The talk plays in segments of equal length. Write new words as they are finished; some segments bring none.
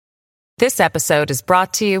This episode is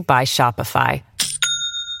brought to you by Shopify.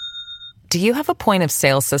 Do you have a point of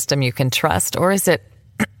sale system you can trust, or is it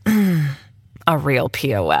a real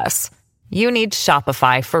POS? You need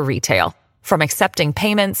Shopify for retail. From accepting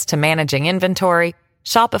payments to managing inventory,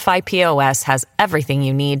 Shopify POS has everything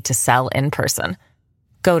you need to sell in person.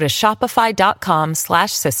 Go to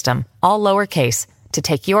shopify.com/system, all lowercase, to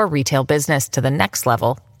take your retail business to the next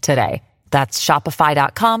level today. That's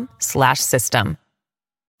shopify.com/system.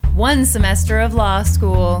 1 semester of law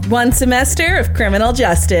school. 1 semester of criminal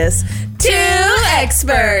justice. 2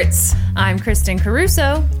 experts. I'm Kristen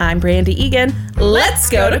Caruso. I'm Brandy Egan. Let's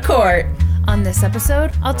go to court. On this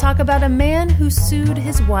episode, I'll talk about a man who sued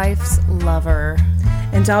his wife's lover.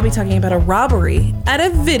 And I'll be talking about a robbery at a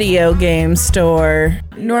video game store.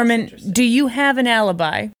 Norman, do you have an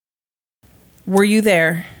alibi? Were you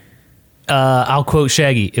there? I'll quote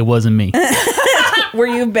Shaggy. It wasn't me. Were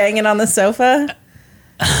you banging on the sofa?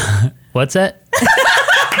 What's that?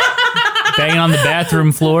 Banging on the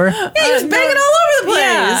bathroom floor? Yeah, he was banging all over the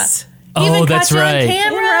place. Oh, Even that's caught you on right.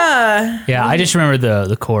 camera? Yeah, I just remember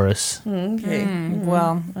the chorus. Okay.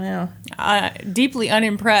 Well, Wow. deeply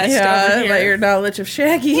unimpressed Yeah, over here. about your knowledge of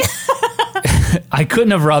Shaggy. I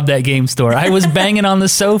couldn't have robbed that game store. I was banging on the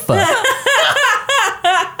sofa.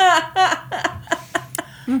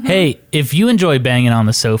 Hey, if you enjoy banging on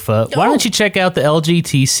the sofa, why don't you check out the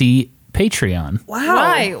LGTC Patreon? Wow.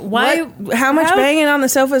 Why? What? How much banging on the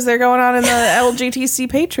sofa is there going on in the LGTC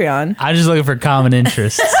Patreon? I'm just looking for common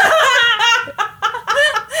interests.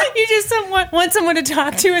 You just want someone to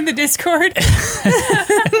talk to in the Discord?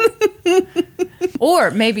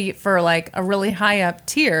 Or maybe for like a really high up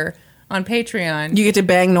tier on Patreon. You get to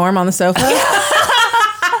bang Norm on the sofa?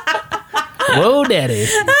 Whoa, daddy.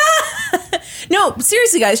 No,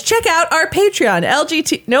 seriously, guys, check out our Patreon,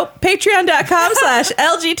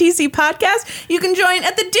 patreon.com/LGTC podcast. You can join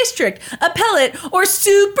at the district, appellate, or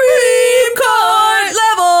Supreme Court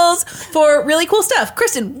levels for really cool stuff.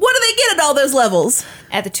 Kristen, what do they get at all those levels?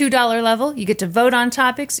 At the $2 level, you get to vote on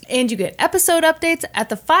topics and you get episode updates. At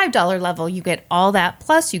the $5 level, you get all that.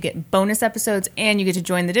 Plus, you get bonus episodes and you get to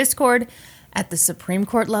join the Discord. At the Supreme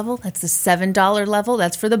Court level, that's the $7 level.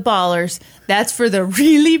 That's for the ballers. That's for the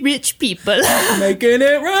really rich people. Making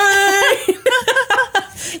it right.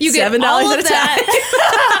 You get $7 all at of a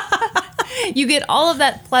that. You get all of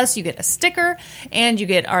that. Plus, you get a sticker and you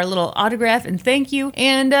get our little autograph and thank you.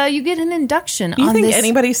 And you get an induction Do you on think this.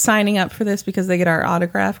 anybody's signing up for this because they get our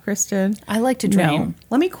autograph, Kristen? I like to dream. No.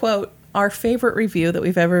 Let me quote our favorite review that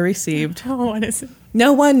we've ever received. Oh, what is it?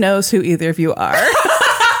 No one knows who either of you are.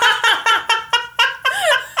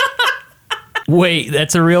 Wait,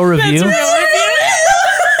 that's a real review?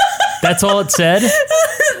 That's all it said? I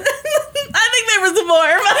think there was more.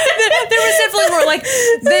 There was definitely more. Like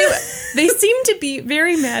they seemed to be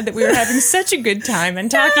very mad that we were having such a good time and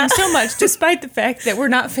talking so much, despite the fact that we're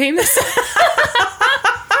not famous.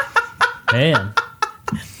 Man.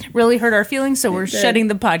 Really hurt our feelings, so we're shutting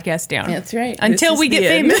the podcast down. That's right. Until we get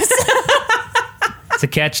famous. It's a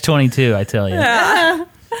catch-22, I tell you.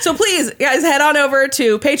 So please, guys, head on over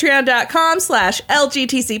to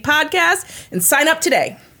patreon.com/LGTC podcast and sign up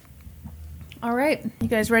today. All right, you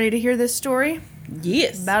guys ready to hear this story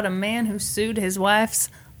Yes. about a man who sued his wife's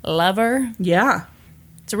lover? Yeah.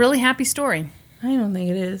 It's a really happy story. I don't think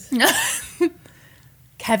it is.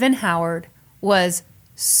 Kevin Howard was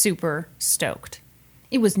super stoked.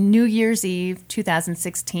 It was New Year's Eve,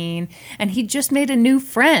 2016, and he just made a new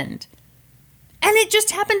friend. And it just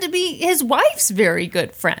happened to be his wife's very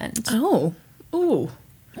good friend. Oh. Ooh.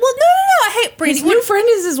 Well, no. Hey, Brandy. His new friend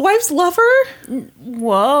is his wife's lover?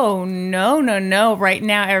 Whoa, no. Right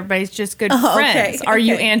now, everybody's just good friends. Okay, Are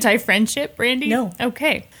you okay. anti-friendship, Brandy? No.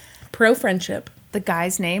 Okay. Pro-friendship. The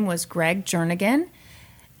guy's name was Greg Jernigan,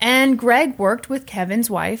 and Greg worked with Kevin's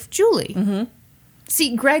wife, Julie. Mm-hmm.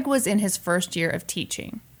 See, Greg was in his first year of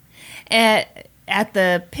teaching at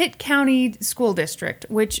the Pitt County School District,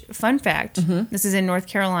 which, fun fact, this is in North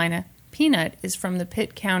Carolina, Peanut is from the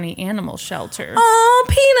Pitt County Animal Shelter. Oh,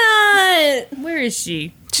 Peanut! Where is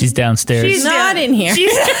she? She's downstairs. She's not in here. She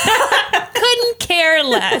couldn't care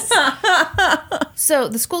less. So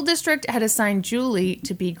the school district had assigned Julie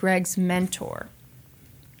to be Greg's mentor.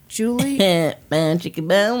 Julie,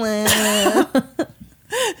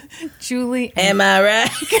 Julie, Am I right?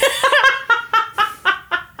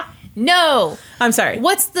 no. I'm sorry.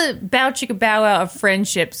 What's the bow chicka bow wow of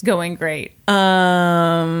friendships going great?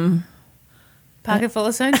 Um, Pocket full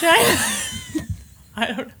of sunshine? I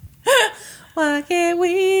don't know. why can't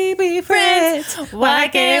we be friends? Why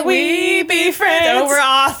can't we be friends? Oh, we're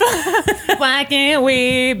off. Why can't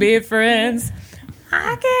we be friends?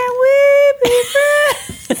 Why can't we be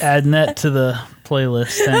friends? Adding that to the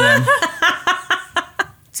playlist. Hang on.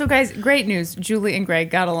 So, guys, great news. Julie and Greg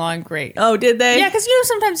got along great. Oh, did they? Yeah, because,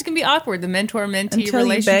 sometimes it can be awkward, the mentor-mentee Until you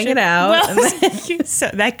relationship. bang it out. Well, so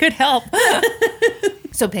that could help.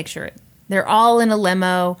 So picture it. They're all in a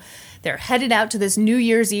limo. They're headed out to this New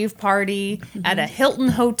Year's Eve party at a Hilton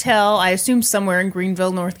hotel, I assume somewhere in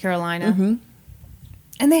Greenville, North Carolina.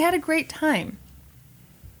 And they had a great time.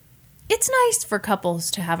 It's nice for couples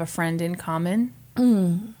to have a friend in common.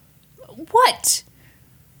 What?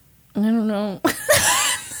 I don't know.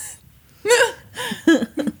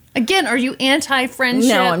 Again, are you anti-friendship?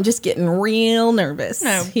 No, I'm just getting real nervous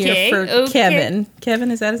here for Kevin.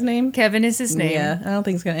 Kevin, is that his name? Kevin is his name. Yeah, I don't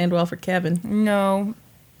think it's going to end well for Kevin. No.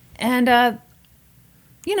 And,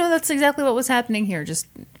 that's exactly what was happening here. Just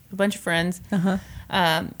a bunch of friends.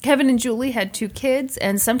 Kevin and Julie had 2 kids,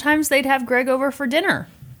 and sometimes they'd have Greg over for dinner.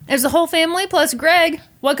 As the whole family plus Greg.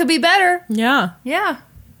 What could be better? Yeah. Yeah.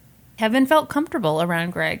 Kevin felt comfortable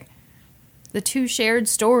around Greg. The 2 shared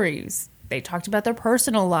stories. They talked about their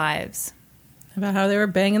personal lives. About how they were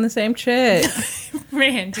banging the same chick.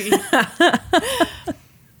 Randy.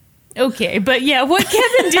 Okay, but yeah, what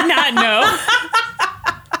Kevin did not know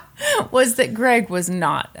was that Greg was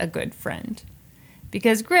not a good friend.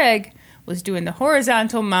 Because Greg was doing the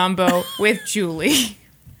horizontal mambo with Julie.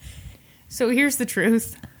 So here's the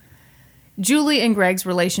truth. Julie and Greg's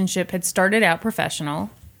relationship had started out professional,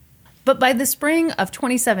 but by the spring of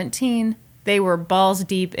 2017, they were balls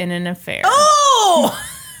deep in an affair. Oh!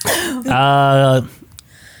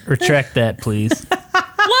 Retract that, please.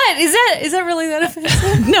 What? Is that really that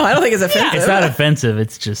offensive? No, I don't think it's offensive. It's not offensive.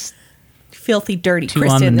 It's just filthy, dirty. Too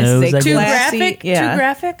Kristen, on the this nose, is a I Too guess. classy- graphic? Yeah. Too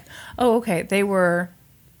graphic? Oh, okay. They were,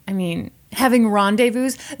 having rendezvous.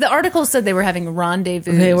 The article said they were having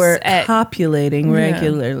rendezvous. They were at, copulating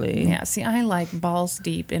regularly. Yeah, see, I like balls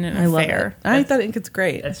deep in an I love affair. it. I think it's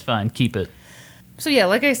great. that's fine. Keep it. So yeah,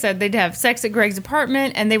 like I said, they'd have sex at Greg's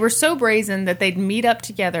apartment, and they were so brazen that they'd meet up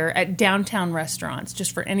together at downtown restaurants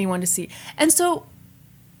just for anyone to see. And so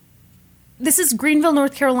this is Greenville,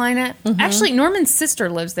 North Carolina. Actually, Norman's sister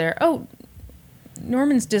lives there. Oh,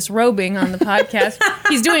 Norman's disrobing on the podcast.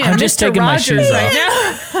 He's doing a I'm just Mr. taking my Rogers shoes right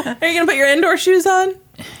off. now. Are you going to put your indoor shoes on?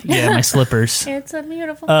 Yeah, my slippers. It's a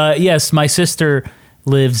beautiful. Yes, my sister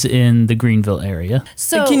lives in the Greenville area.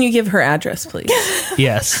 So Can you give her address, please?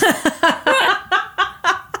 Yes.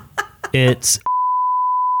 It's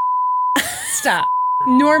stop,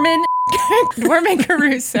 Norman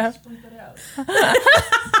Caruso.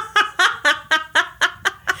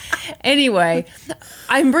 Anyway,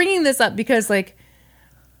 I'm bringing this up because, like,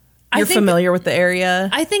 You're familiar with the area?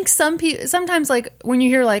 I think sometimes, like, when you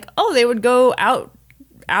hear, like, oh, they would go out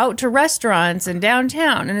to restaurants and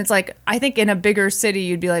downtown, and it's like, I think in a bigger city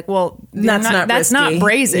you'd be like, well, that's not risky.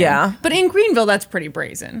 brazen. Yeah. But in Greenville, that's pretty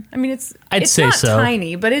brazen. I mean, I'd it's say not so.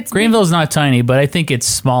 tiny, but it's Greenville's not tiny, but I think it's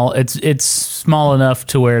small. It's small enough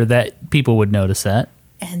to where that people would notice that.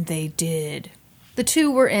 And they did. The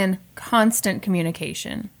 2 were in constant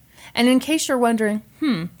communication. And in case you're wondering,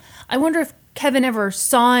 I wonder if Kevin ever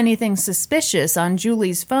saw anything suspicious on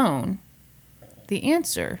Julie's phone. The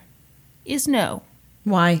answer is no.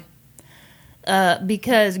 Why?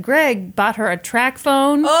 Because Greg bought her a track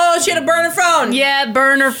phone. Oh, she had a burner phone. Yeah,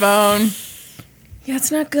 burner phone. Yeah,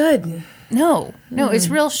 it's not good. No, it's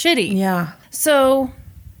real shitty. Yeah. So,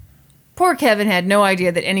 poor Kevin had no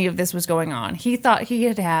idea that any of this was going on. He thought he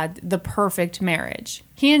had had the perfect marriage.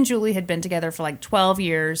 He and Julie had been together for like 12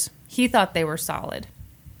 years. He thought they were solid.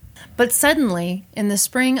 But suddenly, in the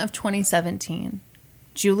spring of 2017,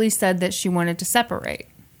 Julie said that she wanted to separate.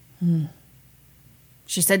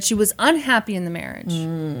 She said she was unhappy in the marriage.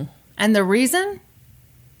 And the reason?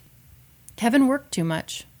 Kevin worked too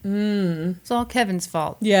much. It's all Kevin's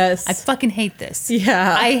fault. Yes. I fucking hate this.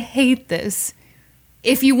 Yeah. I hate this.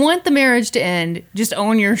 If you want the marriage to end, just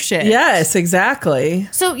own your shit. Yes, exactly.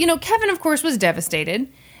 So, Kevin, of course, was devastated.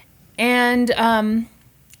 And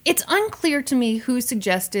it's unclear to me who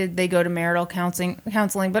suggested they go to marital counseling,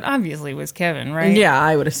 but obviously it was Kevin, right? Yeah,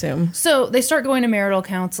 I would assume. So they start going to marital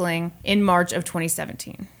counseling in March of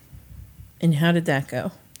 2017. And how did that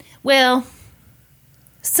go? Well,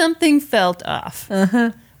 something felt off.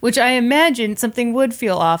 Which I imagine something would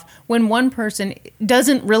feel off when one person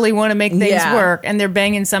doesn't really want to make things work and they're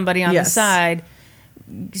banging somebody on the side,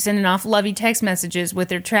 sending off lovey text messages with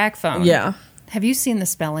their track phone. Yeah. Have you seen the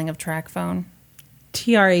spelling of track phone?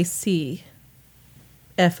 TRACFONE.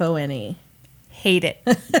 Hate it.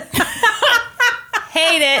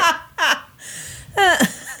 Hate it.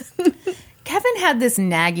 Kevin had this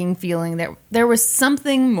nagging feeling that there was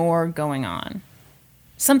something more going on.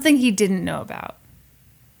 Something he didn't know about.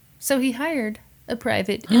 So he hired a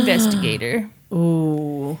private investigator.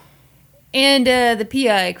 Ooh. And the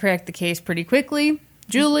PI cracked the case pretty quickly.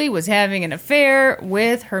 Julie was having an affair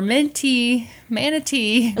with her manatee.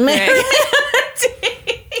 Greg.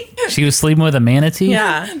 She was sleeping with a manatee?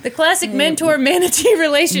 Yeah. The classic mentor-manatee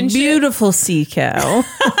relationship. Beautiful sea cow.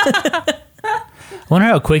 I wonder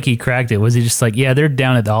how quick he cracked it. Was he just like, yeah, they're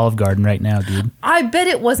down at the Olive Garden right now, dude? I bet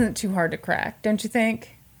it wasn't too hard to crack, don't you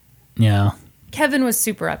think? Yeah. Kevin was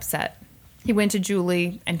super upset. He went to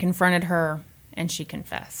Julie and confronted her, and she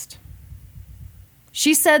confessed.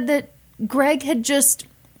 She said that Greg had just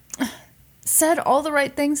said all the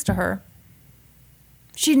right things to her.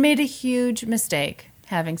 She'd made a huge mistake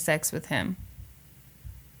having sex with him.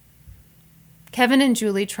 Kevin and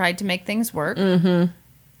Julie tried to make things work. Mm-hmm.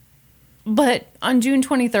 But on June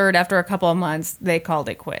 23rd, after a couple of months, they called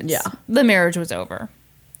it quits. Yeah. The marriage was over.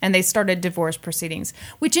 And they started divorce proceedings,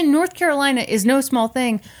 which in North Carolina is no small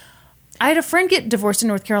thing. I had a friend get divorced in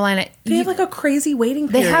North Carolina. They have like a crazy waiting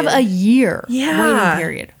They period. have a year Yeah. waiting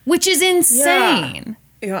period, which is insane.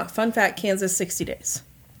 Yeah. Fun fact, Kansas, 60 days.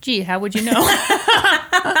 Gee, how would you know?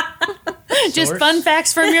 Just Source? fun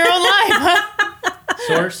facts from your own life, huh?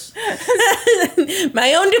 Source?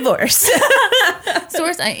 My own divorce.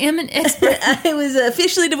 Source, I am an expert. I was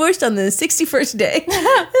officially divorced on the 61st day.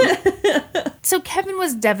 So Kevin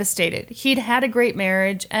was devastated. He'd had a great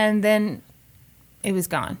marriage, and then it was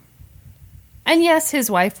gone. And yes, his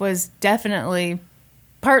wife was definitely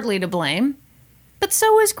partly to blame, but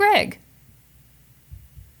so was Greg.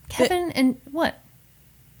 Kevin and what?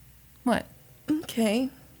 What? Okay.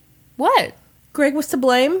 What? Greg was to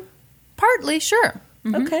blame? Partly, sure.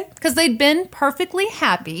 Okay. Because they'd been perfectly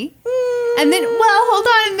happy. And then, well, hold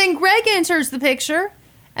on. And then Greg enters the picture.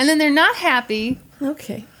 And then they're not happy.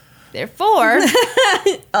 Okay. Therefore.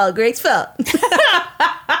 All Greg's fault.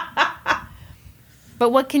 But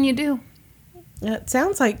what can you do? It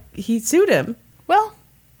sounds like he sued him. Well,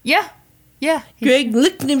 yeah. Yeah. Greg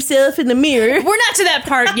looked at himself in the mirror. We're not to that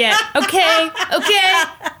part yet. Okay.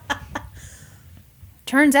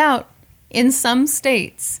 Turns out, in some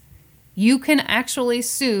states, you can actually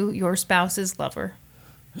sue your spouse's lover.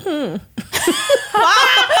 You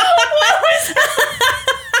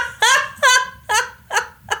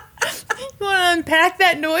want to unpack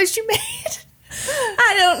that noise you made?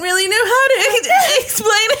 I don't really know how to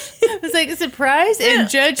explain it. It's like a surprise and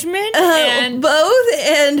judgment and Both,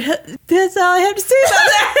 and that's all I have to say about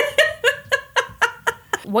that.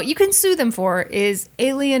 what you can sue them for is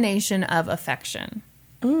alienation of affection.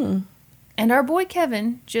 And our boy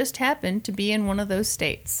Kevin just happened to be in one of those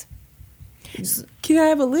states. Can I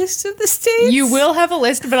have a list of the states? You will have a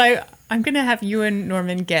list, but I'm going to have you and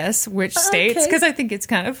Norman guess which states Okay. because I think it's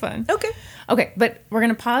kind of fun. Okay. Okay, but we're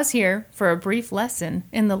going to pause here for a brief lesson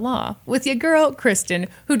in the law with your girl, Kristen,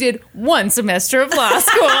 who did 1 semester of law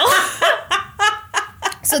school.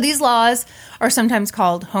 So these laws are sometimes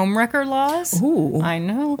called homewrecker laws. Ooh. I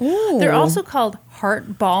know. Ooh. They're also called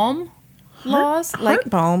heart balm laws. Heart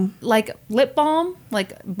balm. Like lip balm,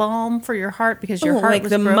 like balm for your heart because your Oh, heart like was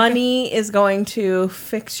the broken. money is going to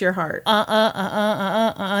fix your heart.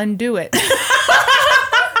 Undo it. I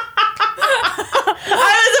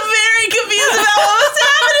was very confused about what was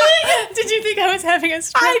happening. Did you think I was having a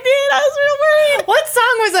stroke? I did. I was real worried. What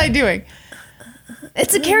song was I doing?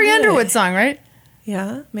 It's a Carrie do it. Underwood song, right?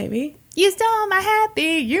 Yeah, maybe. You stole my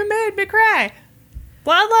happy, you made me cry.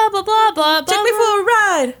 Blah, blah, blah, blah, blah, blah. Took me for a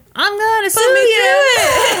ride. I'm gonna sue Put me you. through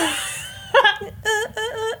it.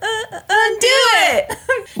 Undo it.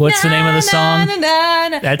 What's the name of the song? Na, na,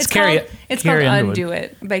 na. That's It's Carrie- called, It's Carrie called Underwood. Undo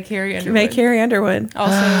It by Carrie Underwood. By Carrie Underwood.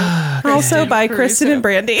 Also Also by Kristen and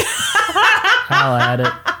Brandy. I'll add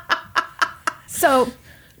it. So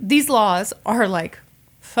these laws are like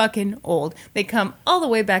fucking old. They come all the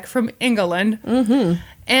way back from England. Mm-hmm.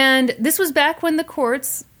 And this was back when the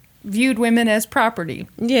courts viewed women as property.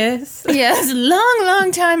 Yes. Yes,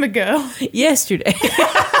 long time ago. Yesterday.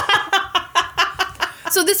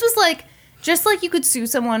 So this was like, just like you could sue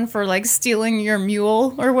someone for like stealing your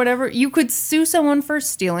mule or whatever, you could sue someone for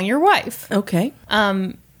stealing your wife. Okay.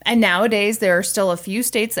 And nowadays there are still a few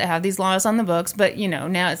states that have these laws on the books, but you know,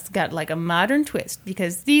 now it's got like a modern twist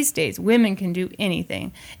because these days women can do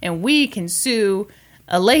anything and we can sue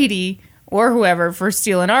a lady or whoever for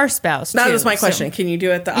stealing our spouse. That too. was my So- question. Can you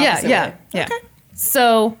do it the opposite yeah. way? Okay.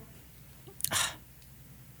 So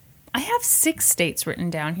I have 6 states written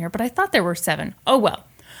down here, but I thought there were 7. Oh, well.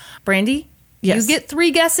 Brandy, Yes. you get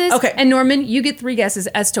 3 guesses. Okay. And Norman, you get 3 guesses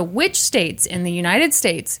as to which states in the United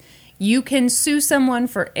States you can sue someone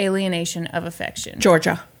for alienation of affection.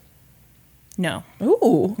 Georgia. No.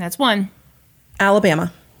 Ooh. That's 1.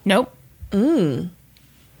 Alabama. Nope.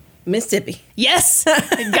 Mississippi. Yes.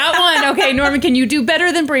 Got one. Okay, Norman, can you do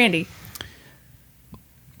better than Brandy?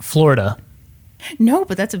 Florida. No,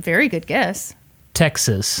 but that's a very good guess.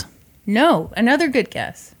 Texas. No, another good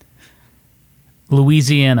guess.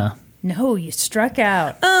 Louisiana. No, you struck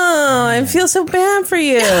out. Oh, I feel so bad for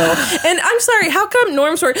you. And I'm sorry, how come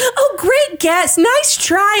Norm's were, oh, great guess. Nice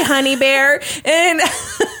try, honey bear. And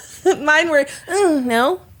mine were,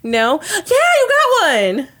 no. Yeah, you got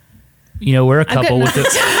one. You know, we're a couple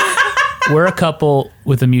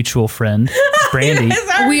with a mutual friend, Brandy.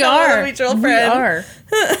 We are. Mutual We friend. are.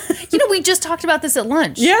 You know, we just talked about this at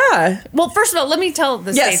lunch. Yeah. Well, first of all, let me tell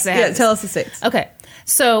the states that have this. Tell us the states. Okay,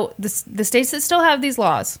 so the states that still have these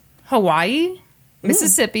laws: Hawaii,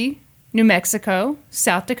 Mississippi, New Mexico,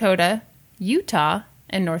 South Dakota, Utah,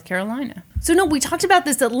 and North Carolina. So no, we talked about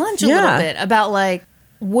this at lunch a little bit about like,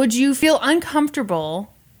 would you feel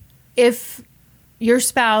uncomfortable if your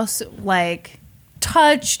spouse like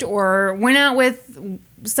touched or went out with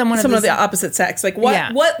someone of the opposite sex? Like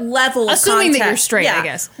what level of assuming contact? that you're straight, I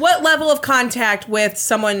guess. What level of contact with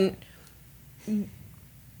someone?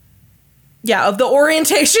 Yeah, of the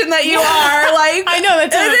orientation that you are, like I know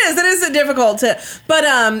it is difficult to,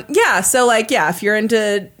 but so like if you're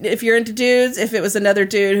into dudes, if it was another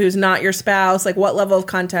dude who's not your spouse, like what level of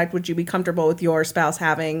contact would you be comfortable with your spouse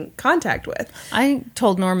having contact with? I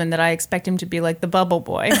told Norman that I expect him to be like the bubble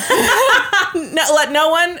boy. Let no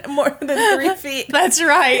one more than 3 feet. That's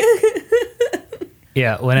right.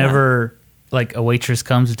 Yeah, whenever like a waitress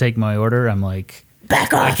comes to take my order, I'm like,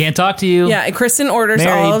 Back off. I can't talk to you. Yeah, and Kristen orders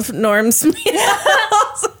Married. all of Norm's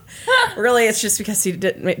meals. Really, it's just because he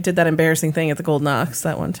did that embarrassing thing at the Golden Ox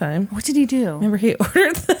that one time. What did he do? Remember he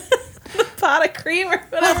ordered the pot of cream or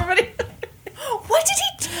whatever. What did he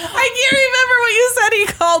do? I can't remember what you said he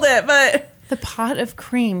called it, but The pot of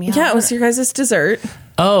cream. yeah, it was your guys' dessert.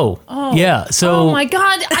 Oh, yeah. So Oh my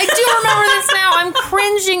God. I do remember this now. I'm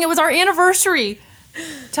cringing. It was our anniversary.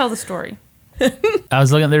 Tell the story. I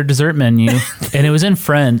was looking at their dessert menu, and it was in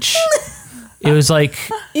French. It was like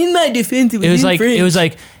In my defense, it was like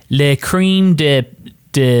le crème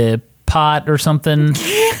de pot or something,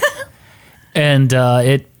 and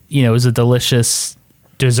it was a delicious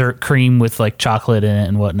dessert cream with like chocolate in it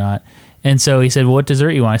and whatnot. And so he said, well, "What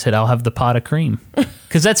dessert you want?" I said, "I'll have the pot of cream,"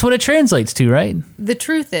 because that's what it translates to, right? The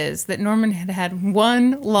truth is that Norman had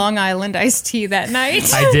one Long Island iced tea that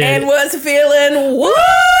night. I did. and was feeling wild.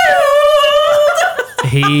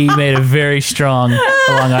 He made a very strong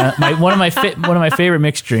Long Island. One of my favorite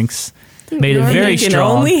mixed drinks. Made it very You can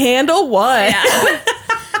strong. only handle one.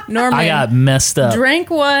 Norman I got messed up. drank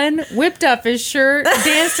one, whipped up his shirt,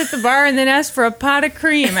 danced at the bar, and then asked for a pot of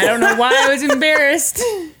cream. I don't know why I was embarrassed.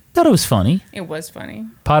 Thought it was funny. It was funny.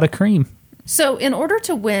 Pot of cream. So, in order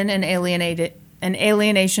to win an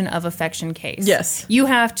alienation of affection case, Yes. you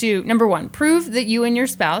have to, number one, prove that you and your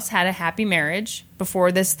spouse had a happy marriage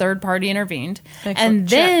before this third party intervened. Excellent. And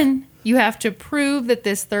then you have to prove that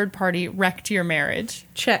this third party wrecked your marriage.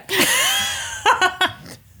 Check.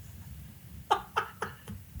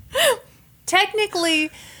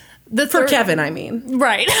 Technically, the For third, Kevin, I mean.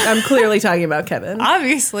 right? I'm clearly talking about Kevin.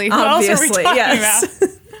 Obviously, who else are we Obviously, talking yes. about?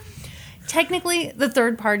 Technically, the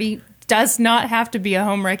third party does not have to be a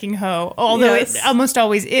home wrecking hoe, although Yes. it almost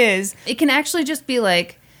always is. It can actually just be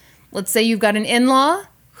like, let's say you've got an in-law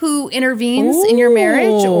who intervenes in your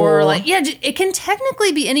marriage, or like, it can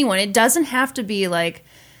technically be anyone. It doesn't have to be like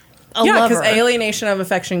a Yeah, lover. because alienation of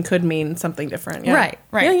affection could mean something different. Yeah.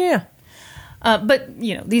 Right. Yeah. But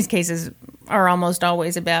these cases are almost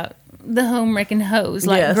always about the home wrecking hoes,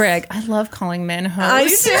 like Yes. Greg. I love calling men hoes. I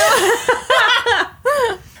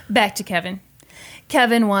do. Back to Kevin.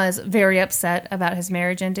 Kevin was very upset about his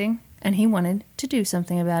marriage ending, and he wanted to do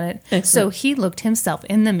something about it. Excellent. So he looked himself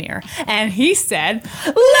in the mirror, and he said,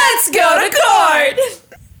 "Let's go to court."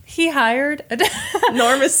 He hired a...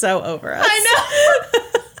 Norm is so over us. I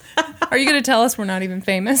know. Are you going to tell us we're not even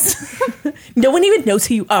famous? No one even knows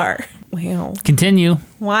who you are. Wow. Continue.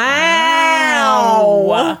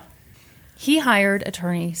 Wow. He hired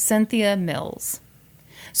attorney Cynthia Mills.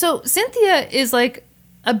 So Cynthia is like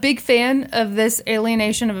a big fan of this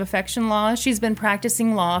alienation of affection law. She's been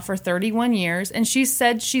practicing law for 31 years, and she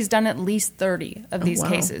said she's done at least 30 of these wow.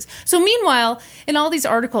 cases. So meanwhile, in all these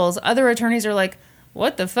articles, other attorneys are like,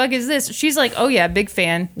 what the fuck is this? She's like, oh yeah, big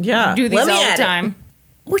fan. Yeah, Do these let me all at the it. time.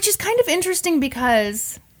 Which is kind of interesting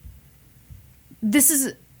because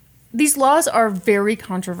these laws are very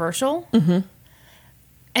controversial. Mm-hmm.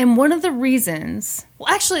 And one of the reasons... Well,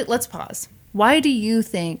 actually, let's pause. Why do you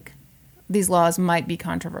think these laws might be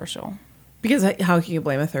controversial? Because how can you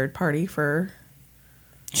blame a third party for...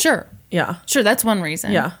 Sure. Yeah. Sure, that's one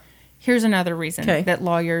reason. Yeah. Here's another reason Okay. that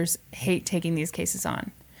lawyers hate taking these cases on.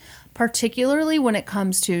 Particularly when it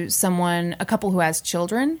comes to a couple who has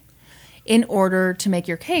children. In order to make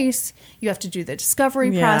your case, you have to do the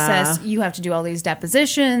discovery process. You have to do all these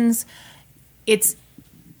depositions. It's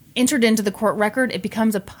entered into the court record. It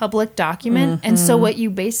becomes a public document. And so what you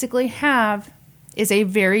basically have is a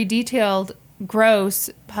very detailed, gross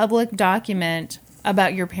public document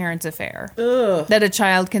about your parents' affair that a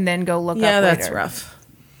child can then go look up later. Yeah, that's rough.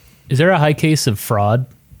 Is there a high case of fraud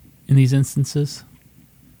in these instances?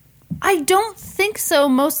 I don't think so,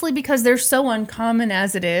 mostly because they're so uncommon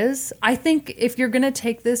as it is. I think if you're going to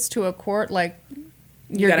take this to a court, like,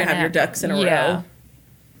 You got to have your ducks in a row.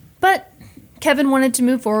 But Kevin wanted to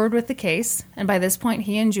move forward with the case, and by this point,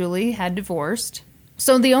 he and Julie had divorced.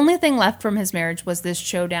 So the only thing left from his marriage was this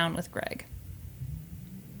showdown with Greg.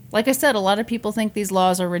 Like I said, a lot of people think these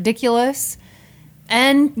laws are ridiculous,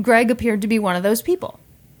 and Greg appeared to be one of those people.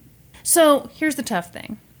 So here's the tough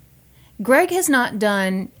thing. Greg has not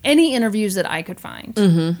done any interviews that I could find,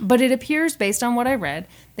 but it appears, based on what I read,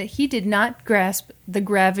 that he did not grasp the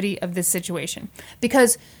gravity of this situation.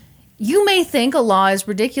 Because you may think a law is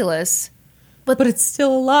ridiculous, But it's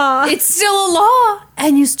still a law. it's still a law,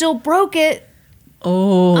 and you still broke it.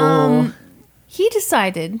 He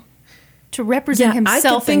decided to represent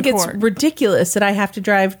himself I think in it's court. ridiculous that I have to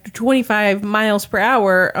drive 25 miles per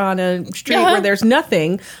hour on a street where there's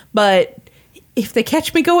nothing, but if they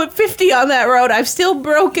catch me going 50 on that road, I've still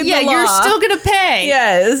broken the law. You're still going to pay.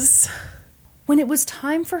 Yes. When it was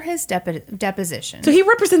time for his deposition. So he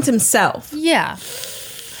represents himself. Yeah.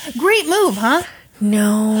 Great move, huh?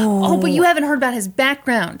 No. Oh, but you haven't heard about his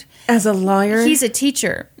background. As a lawyer? He's a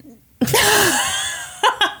teacher.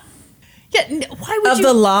 Yeah, why would of you?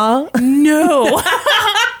 the law? No.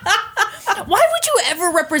 Why would you ever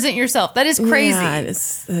represent yourself? That is crazy. Yeah,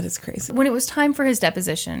 that is crazy. When it was time for his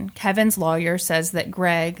deposition, Kevin's lawyer says that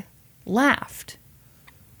Greg laughed.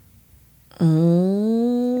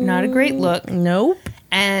 Not a great look. Nope.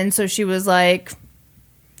 And so she was like,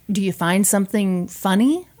 "Do you find something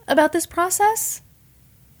funny about this process?"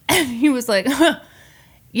 And he was like,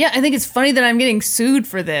 "Yeah, I think it's funny that I'm getting sued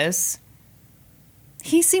for this."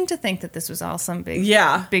 He seemed to think that this was all some big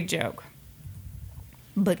joke.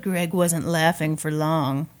 But Greg wasn't laughing for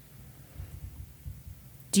long.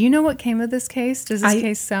 Do you know what came of this case? Does this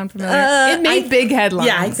case sound familiar? It made big headlines.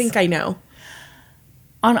 Yeah, I think I know.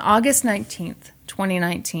 On August 19th,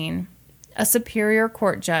 2019, a Superior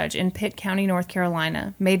Court judge in Pitt County, North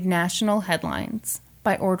Carolina, made national headlines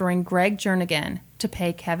by ordering Greg Jernigan to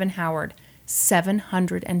pay Kevin Howard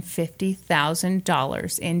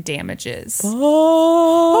 $750,000 in damages.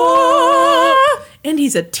 Oh. And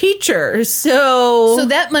he's a teacher, so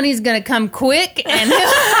that money's going to come quick, and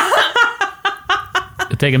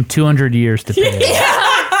It'll take him 200 years to pay.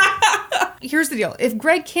 here's the deal. If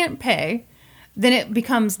Greg can't pay, then it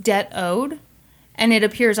becomes debt owed, and it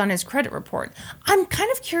appears on his credit report. I'm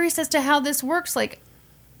kind of curious as to how this works. Like,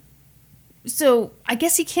 so I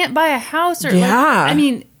guess he can't buy a house, or I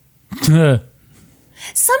mean,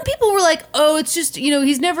 some people were like, "Oh, it's just,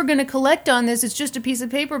 he's never going to collect on this. It's just a piece of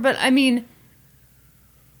paper." But I mean,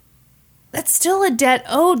 that's still a debt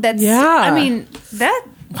owed.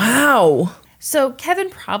 wow. So Kevin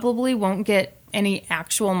probably won't get any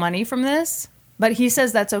actual money from this, but he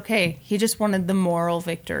says that's okay. He just wanted the moral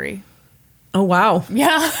victory. Oh, wow.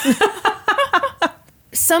 Yeah.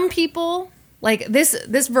 Some people, like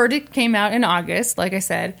this verdict came out in August, like I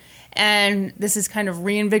said, and this has kind of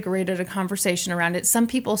reinvigorated a conversation around it. Some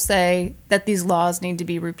people say that these laws need to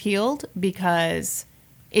be repealed because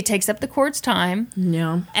it takes up the court's time.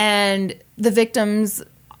 Yeah. And the victims,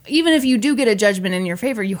 even if you do get a judgment in your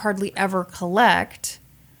favor, you hardly ever collect.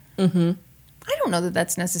 Mm-hmm. I don't know that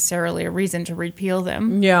that's necessarily a reason to repeal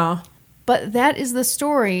them. Yeah. But that is the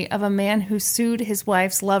story of a man who sued his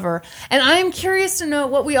wife's lover. And I'm curious to know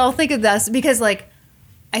what we all think of this, because, like,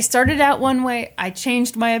 I started out one way, I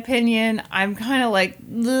changed my opinion, I'm kind of like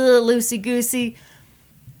loosey-goosey.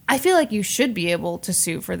 I feel like you should be able to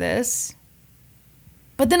sue for this.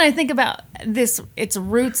 But then I think about this, its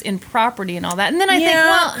roots in property and all that. And then I think,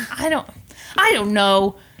 well, I don't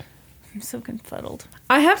know. I'm so confuddled.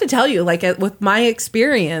 I have to tell you, like, with my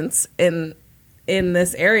experience in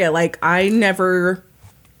this area, like, I never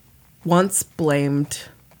once blamed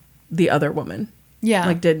the other woman. Yeah.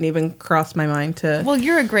 Like, didn't even cross my mind to... Well,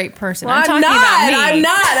 you're a great person. Well, I'm talking about me. I'm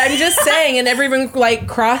not. I'm just saying, it never even, like,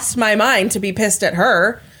 crossed my mind to be pissed at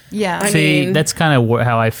her. Yeah. I See, mean, that's kind of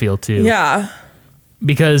how I feel too. Yeah.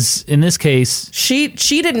 Because in this case, She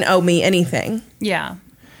didn't owe me anything. Yeah.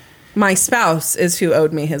 My spouse is who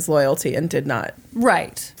owed me his loyalty and did not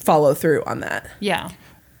Right. follow through on that. Yeah.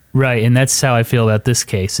 Right, and that's how I feel about this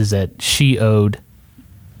case, is that she owed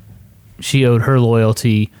her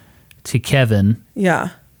loyalty to Kevin, Yeah.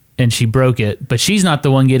 and she broke it, but she's not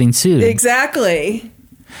the one getting sued. Exactly.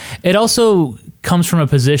 It also comes from a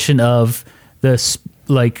position of this,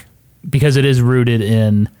 like, because it is rooted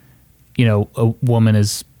in, a woman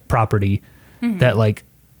as property, that, like,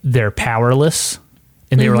 they're powerless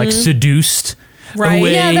and they were, like, seduced Right.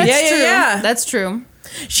 away. Yeah, that's Yeah, true. yeah. That's true.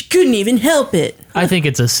 She couldn't even help it. I think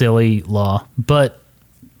it's a silly law, but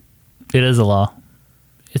it is a law.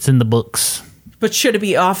 It's in the books. But should it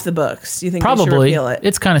be off the books? Do you think they should Probably. repeal it?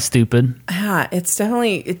 It's kind of stupid. Yeah,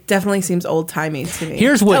 it definitely seems old timey to me.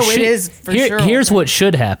 Here's what Oh, it is for sure. Here's what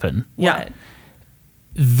should happen. yeah. What?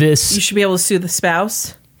 This You should be able to sue the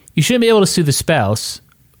spouse. you shouldn't be able to sue the spouse,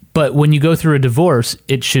 but when you go through a divorce,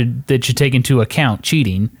 that should take into account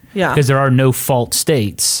cheating. Yeah. Because there are no fault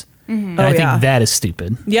states. And I yeah. think that is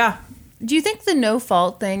stupid. Yeah. Do you think the no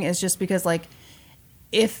fault thing is just because, like,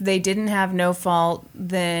 if they didn't have no fault,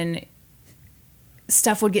 then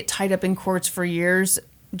stuff would get tied up in courts for years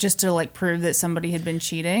just to, like, prove that somebody had been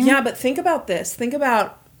cheating? Yeah, but think about this. Think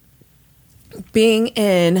about being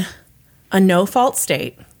in a no-fault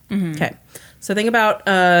state. Okay. So think about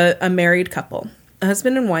a married couple, a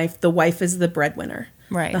husband and wife. The wife is the breadwinner.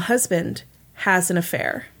 Right. The husband has an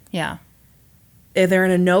affair. Yeah. They're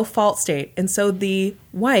in a no-fault state. And so the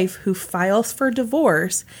wife who files for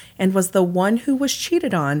divorce and was the one who was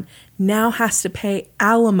cheated on now has to pay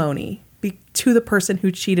alimony to the person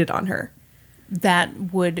who cheated on her.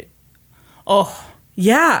 That would... Oh,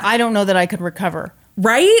 Yeah. I don't know that I could recover.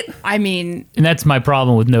 Right? I mean, And that's my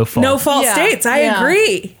problem with no fault. No-fault Yeah. states. I Yeah.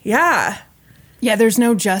 agree. Yeah. yeah, there's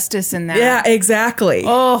no justice in that. Yeah, exactly.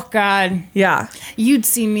 Oh, God. Yeah. You'd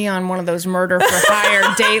see me on one of those murder for hire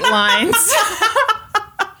datelines.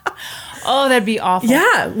 Oh, that'd be awful.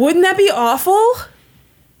 Yeah. Wouldn't that be awful?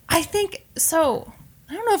 I think so.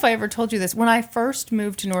 I don't know if I ever told you this. When I first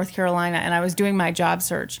moved to North Carolina and I was doing my job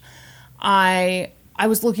search, I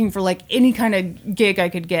was looking for, like, any kind of gig I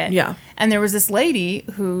could get. Yeah. And there was this lady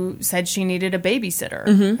who said she needed a babysitter.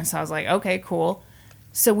 And so I was like, okay, cool.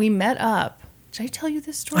 So we met up. Did I tell you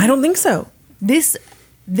this story? I don't think so. This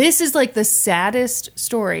is, like, the saddest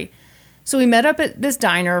story. So we met up at this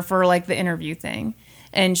diner for, like, the interview thing.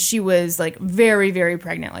 And she was, like, very, very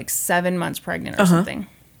pregnant, like 7 months pregnant or something.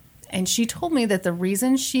 And she told me that the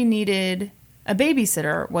reason she needed a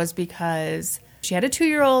babysitter was because she had a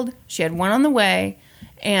 2-year-old, she had one on the way,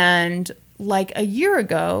 and, like, a year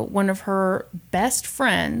ago, one of her best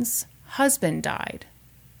friend's husband died.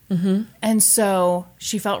 And so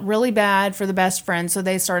she felt really bad for the best friend. So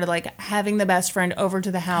they started, like, having the best friend over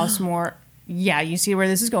to the house more. Yeah, you see where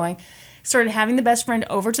this is going. Started having the best friend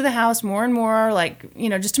over to the house more and more, like,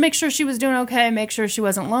 just to make sure she was doing okay, make sure she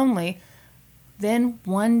wasn't lonely. Then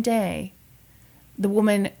one day, the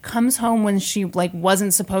woman comes home when she, like,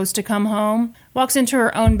 wasn't supposed to come home, walks into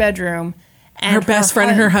her own bedroom. And Her best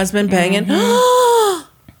friend and her husband banging.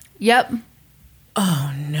 Yep.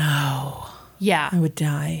 Oh, no. Yeah. I would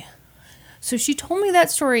die. So she told me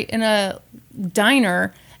that story in a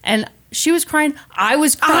diner, and she was crying. I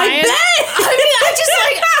was crying. I bet.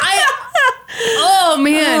 Oh,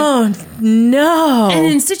 man. Oh, no. And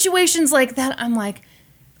in situations like that, I'm like,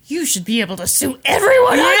 you should be able to sue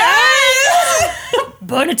everyone.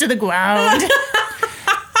 Burn it to the ground.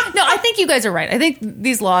 No, I think you guys are right. I think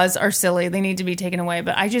these laws are silly. They need to be taken away.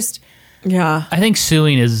 But I Yeah. I think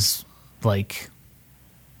suing is like,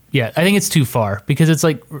 I think it's too far because it's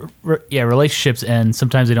like, relationships end.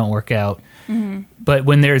 Sometimes they don't work out. But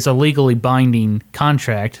when there's a legally binding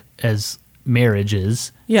contract, as marriage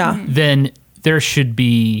is, Yeah. then there should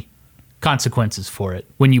be consequences for it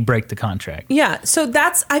when you break the contract. Yeah. So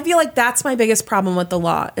I feel like that's my biggest problem with the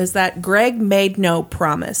law is that Greg made no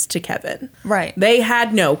promise to Kevin. Right. They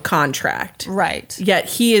had no contract. right. Yet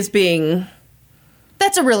he is being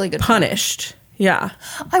That's a really good point. punished. Yeah.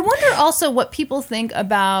 I wonder also what people think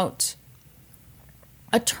about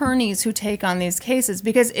attorneys who take on these cases,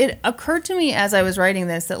 because it occurred to me as I was writing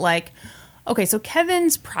this that, like, okay, so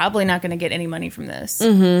Kevin's probably not going to get any money from this,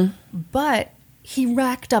 but he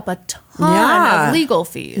racked up a ton of legal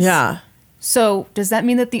fees. Yeah. So does that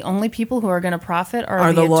mean that the only people who are going to profit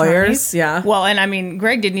are the lawyers? attorneys? Yeah. Well, and I mean,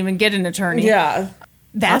 Greg didn't even get an attorney. Yeah.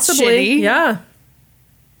 That's Possibly. shitty. Yeah.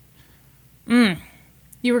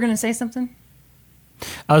 You were going to say something?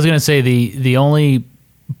 I was going to say the only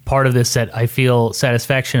part of this that I feel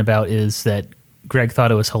satisfaction about is that Greg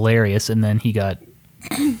thought it was hilarious and then he got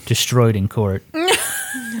destroyed in court.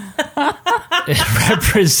 It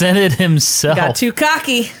represented himself. Got too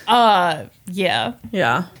cocky. Yeah.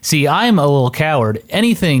 Yeah. See, I'm a little coward.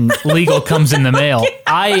 Anything legal comes in the mail.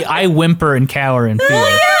 I whimper and cower in fear.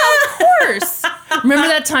 Of course. Remember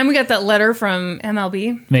that time we got that letter from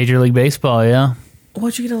MLB? Major League Baseball, yeah.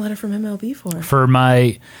 What'd you get a letter from MLB for?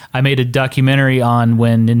 I made a documentary on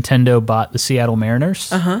when Nintendo bought the Seattle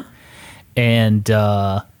Mariners. Uh-huh. And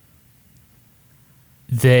so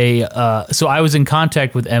I was in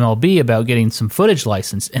contact with MLB about getting some footage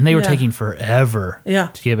licensed, and they were taking forever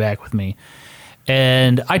to get back with me.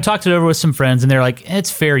 And I talked it over with some friends, and they're like, it's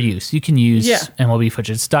fair use. You can use MLB footage.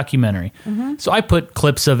 It's documentary. Mm-hmm. So I put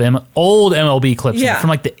clips of old MLB clips from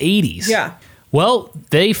like the 80s. Yeah. Well,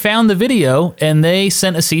 they found the video, and they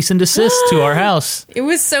sent a cease and desist to our house. It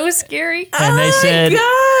was so scary. And they said,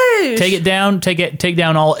 take it down, take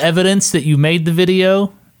down all evidence that you made the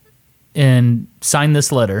video, and sign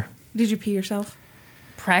this letter. Did you pee yourself?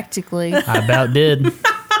 Practically. I about did.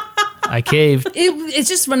 I caved. It's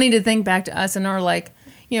just funny to think back to us and our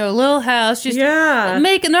little house, just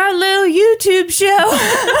making our little YouTube show.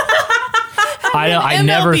 I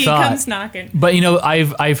never thought. Comes knocking. But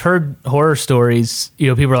I've heard horror stories.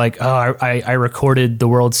 People are like, oh, I recorded the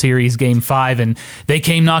World Series Game 5 and they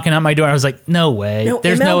came knocking on my door. I was like, no way.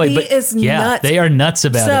 There's MLB no way. But is nuts. they are nuts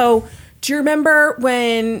about it. So, do you remember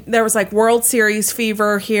when there was like World Series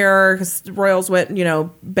fever here? Because the Royals went,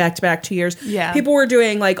 back to back 2 years. Yeah. People were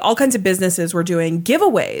doing like all kinds of businesses were doing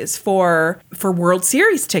giveaways for World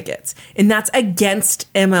Series tickets. And that's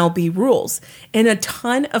against MLB rules. And a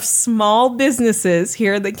ton of small businesses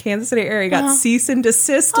here in the Kansas City area got cease and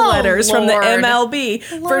desist letters from the MLB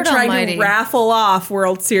for trying to raffle off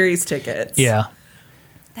World Series tickets. Yeah.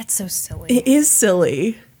 That's so silly. It is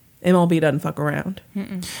silly. MLB doesn't fuck around.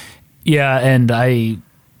 Mm-mm. Yeah, and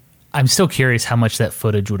I'm still curious how much that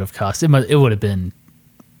footage would have cost. It would have been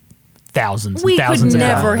thousands and thousands of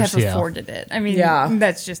dollars. We could never have afforded it. I mean,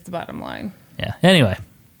 that's just the bottom line. Yeah. Anyway.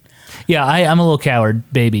 Yeah, I'm a little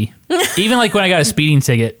coward, baby. Even like when I got a speeding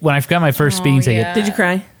ticket, when I got my first speeding ticket. Did you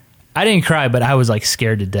cry? I didn't cry, but I was like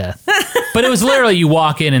scared to death. But it was literally you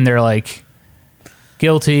walk in and they're like,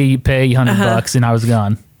 guilty, you pay $100, and I was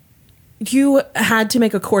gone. You had to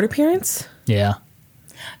make a court appearance? Yeah.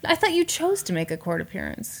 I thought you chose to make a court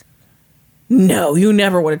appearance. No, you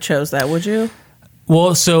never would have chose that, would you?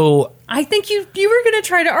 Well, so I think you were going to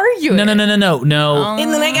try to argue. No. And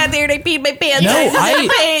then I got there, they peed my pants.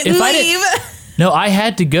 No, I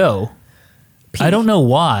had to go. Pee. I don't know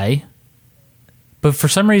why, but for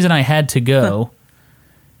some reason I had to go,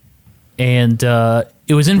 and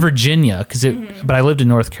it was in Virginia but I lived in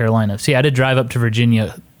North Carolina. See, I had to drive up to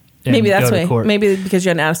Virginia. And maybe that's go why. to court. Maybe because you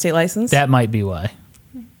had an out-of-state license. That might be why.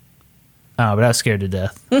 Oh, but I was scared to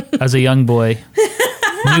death. I was a young boy,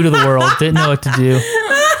 new to the world, didn't know what to do.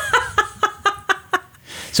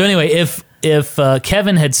 So anyway, if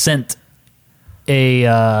Kevin had sent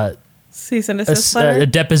a cease and desist letter? A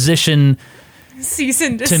deposition cease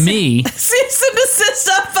and desist to me, cease and desist,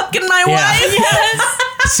 I'm fucking my wife. Yes.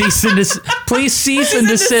 Cease and please cease and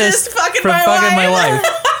desist from fucking my wife.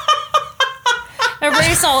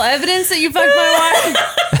 Erase all evidence that you fucked my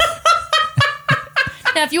wife.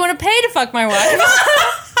 Now, if you want to pay to fuck my wife.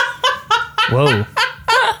 Whoa.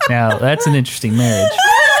 Now, that's an interesting marriage.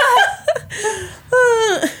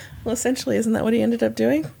 Well, essentially, isn't that what he ended up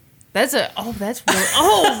doing? That's really,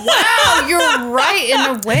 wow, you're right in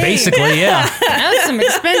a way. Basically, yeah. That's some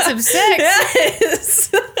expensive sex.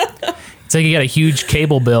 Yes. It's like he got a huge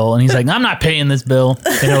cable bill, and he's like, I'm not paying this bill.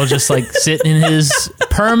 And it'll just like sit in his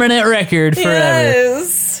permanent record forever.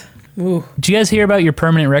 Yes. Ooh. Did you guys hear about your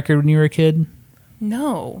permanent record when you were a kid?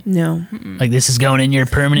 No. Like, this is going in your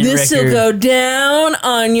permanent record. This will go down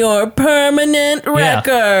on your permanent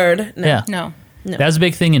record. No. That was a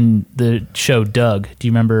big thing in the show Doug. Do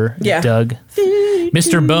you remember Doug?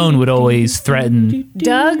 Mr. Bone would always threaten.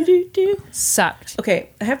 Doug sucked. Okay,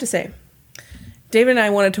 I have to say, David and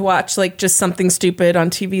I wanted to watch like just something stupid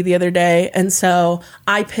on TV the other day, and so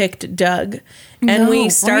I picked Doug. And we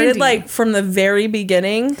started like from the very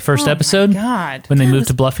beginning. First episode? God. When they moved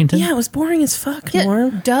to Bluffington? Yeah, it was boring as fuck, Yeah,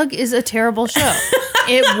 Norm. Doug is a terrible show.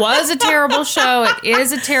 It was a terrible show. It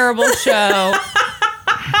is a terrible show.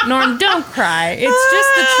 Norm, don't cry. It's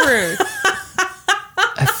just the truth.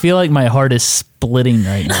 I feel like my heart is splitting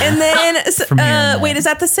right now. And then, wait, is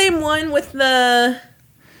that the same one with the...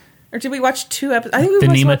 Or did we watch 2 episodes? I think we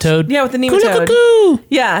the watched, nematode? Yeah, with the nematode. Coo-coo-coo.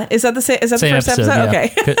 Yeah, is that the same? Is that Same the first episode? yeah.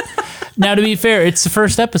 Okay. Now, to be fair, it's the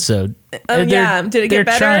first episode. Yeah. Did it get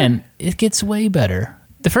better? Trying. It gets way better.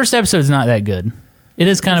 The first episode's not that good. It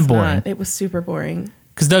is kind of boring. It was super boring.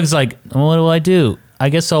 Because Doug's like, well, what do? I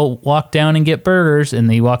guess I'll walk down and get burgers.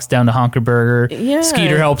 And he walks down to Honker Burger. Yeah.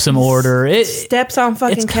 Skeeter helps him order. Steps on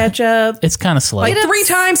fucking ketchup. It's kind of slow. Like 3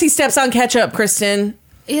 times he steps on ketchup, Kristen.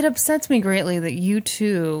 It upsets me greatly that you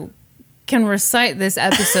two can recite this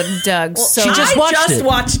episode of Doug. So she just watched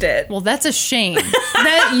watched it. well, that's a shame.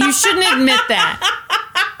 That you shouldn't admit that.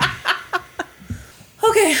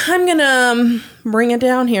 Okay, I'm gonna bring it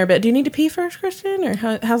down here. But do you need to pee first, Kristen, or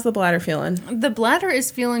how's the bladder feeling? The bladder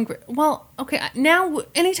is feeling well. Okay, now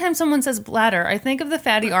anytime someone says bladder, I think of the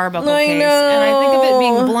Fatty Arbuckle I case, know. and I think of it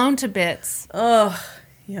being blown to bits. Oh,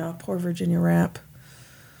 yeah, poor Virginia Rapp.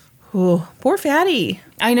 Ooh, poor Fatty.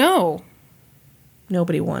 I know.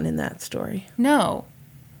 Nobody won in that story. No.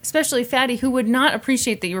 Especially Fatty, who would not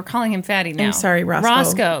appreciate that you were calling him Fatty now. I'm sorry, Roscoe.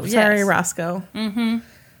 Roscoe, yes. Sorry, Roscoe.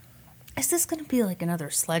 Is this going to be like another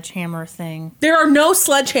sledgehammer thing? There are no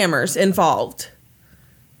sledgehammers involved.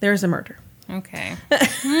 There's a murder. Okay.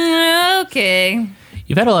 Okay.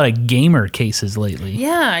 You've had a lot of gamer cases lately.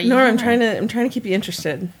 Yeah. Nora, I'm trying to keep you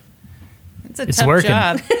interested. It's tough working.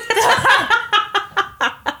 job.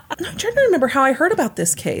 I'm trying to remember how I heard about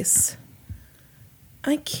this case.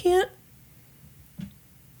 I can't.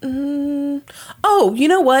 Oh, you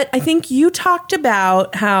know what? I think you talked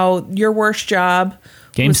about how your worst job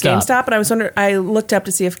was GameStop, and I was wondering. I looked up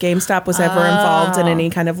to see if GameStop was ever involved in any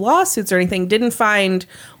kind of lawsuits or anything. Didn't find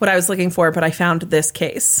what I was looking for, but I found this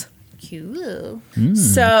case. Cool.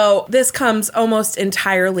 So this comes almost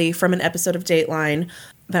entirely from an episode of Dateline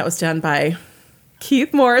that was done by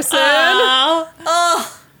Keith Morrison.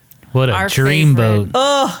 What a Our dreamboat. favorite.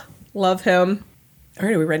 Oh, love him. All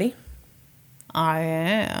right, are we ready? I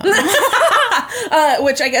am.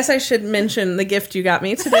 Which I guess I should mention the gift you got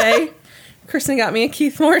me today. Kristen got me a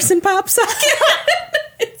Keith Morrison pop socket.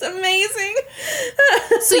 It's amazing.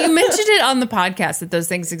 So you mentioned it on the podcast that those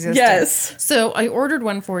things existed. Yes. So I ordered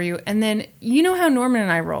one for you, and then you know how Norman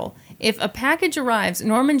and I roll. If a package arrives,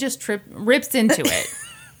 Norman just rips into it.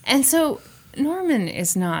 And so Norman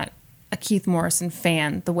is not a Keith Morrison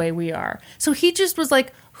fan the way we are. So he just was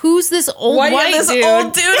like, who's this old white this dude?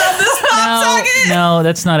 old dude on this pop socket? No,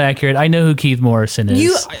 that's not accurate. I know who Keith Morrison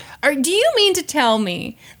is. Do you mean to tell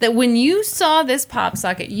me that when you saw this pop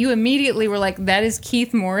socket, you immediately were like, that is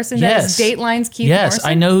Keith Morrison? Yes. That is Dateline's Keith Yes, Morrison?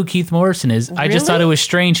 I know who Keith Morrison is. I just Really? thought it was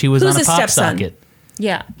strange he was Who's on a his pop stepson? socket.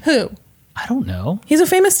 Yeah. Who? I don't know. He's a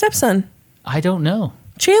famous stepson. I don't know.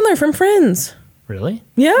 Chandler from Friends. Really?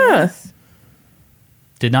 Yeah.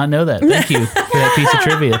 Did not know that. Thank you for that piece of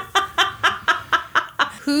trivia.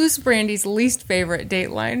 Who's Brandy's least favorite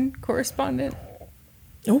Dateline correspondent?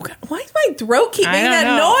 Oh, God. Why is my throat keep I making don't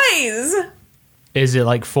that noise? Is it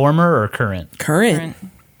like former or current? Current.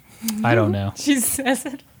 I don't know. She says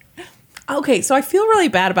it. Okay, so I feel really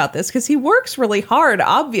bad about this because he works really hard,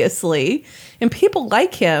 obviously, and people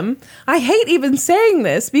like him. I hate even saying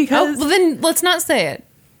this Oh, because... well then let's not say it.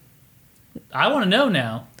 I want to know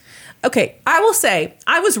now. Okay, I will say,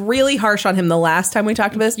 I was really harsh on him the last time we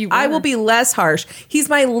talked about this. You were. I will be less harsh. He's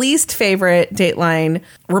my least favorite Dateline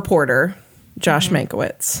reporter, Josh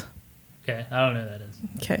Mankiewicz. Okay, I don't know who that is.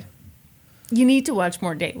 Okay. You need to watch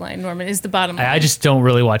more Dateline, Norman, is the bottom line. I just don't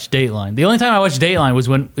really watch Dateline. The only time I watch Dateline was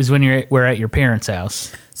when we're at your parents'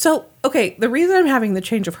 house. So, okay, the reason I'm having the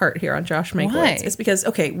change of heart here on Josh Mankiewicz Why? is because,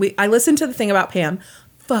 I listened to the thing about Pam,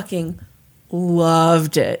 fucking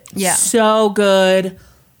loved it. Yeah. So good.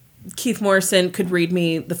 Keith Morrison could read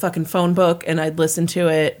me the fucking phone book and I'd listen to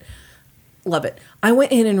it. Love it. I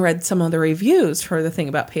went in and read some of the reviews for the thing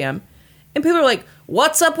about Pam, and people are like,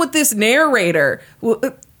 what's up with this narrator? Like,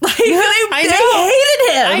 they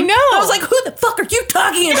hated him. I know. I was like, who the fuck are you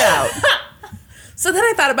talking about? So then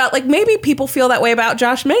I thought about, like, maybe people feel that way about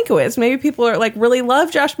Josh Mankiewicz. Maybe people are like, really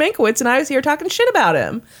love Josh Mankiewicz, and I was here talking shit about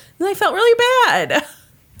him. And I felt really bad.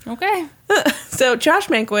 Okay. So, Josh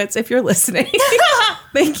Mankiewicz, if you're listening,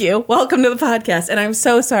 thank you. Welcome to the podcast. And I'm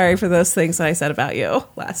so sorry for those things that I said about you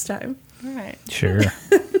last time. All right. Sure.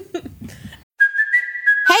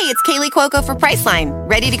 Hey, it's Kaylee Cuoco for Priceline.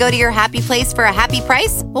 Ready to go to your happy place for a happy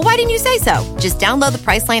price? Well, why didn't you say so? Just download the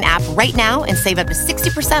Priceline app right now and save up to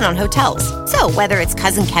 60% on hotels. So whether it's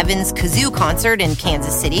Cousin Kevin's Kazoo Concert in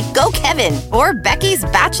Kansas City, go Kevin, or Becky's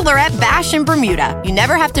Bachelorette Bash in Bermuda, you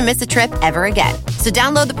never have to miss a trip ever again. So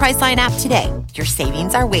download the Priceline app today. Your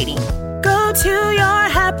savings are waiting. Go to your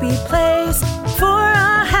happy place for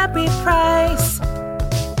a happy price.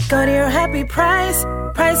 Go to your happy price,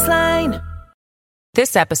 Priceline.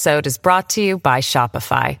 This episode is brought to you by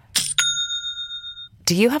Shopify.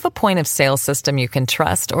 Do you have a point of sale system you can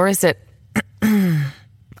trust, or is it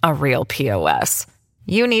a real POS?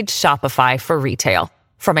 You need Shopify for retail.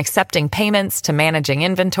 From accepting payments to managing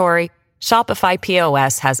inventory, Shopify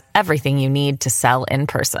POS has everything you need to sell in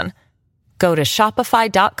person. Go to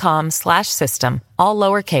shopify.com/system, all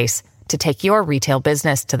lowercase, to take your retail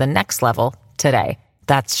business to the next level today.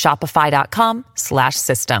 That's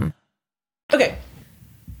shopify.com/system. Okay.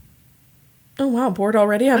 Oh, wow. Bored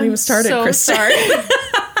already? I haven't even started, so Krista. sorry.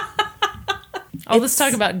 Let's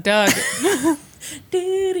talk about Doug.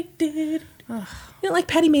 You don't like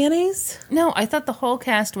patty mayonnaise? No, I thought the whole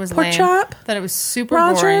cast was Pork lame. chop? Thought it was super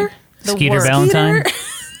Roger? boring. The Skeeter worst. Valentine,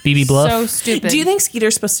 BB Bluff. So stupid. Do you think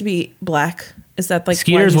Skeeter's supposed to be black? Is that like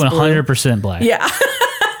Skeeter's why he's blue? 100% black. Yeah.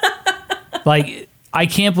 Like I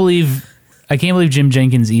can't believe Jim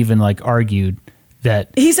Jenkins even like argued that.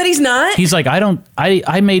 He said he's not? He's like,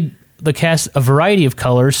 I made the cast a variety of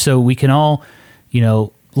colors so we can all,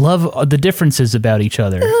 love the differences about each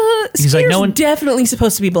other. He's Skeeter's like, no one. definitely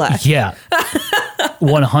supposed to be black. Yeah.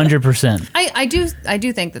 100%. I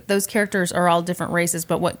do think that those characters are all different races,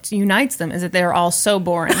 but what unites them is that they're all so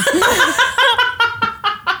boring.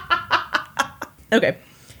 Okay.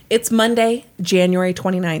 It's Monday, January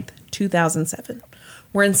 29th, 2007.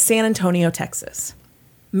 We're in San Antonio, Texas.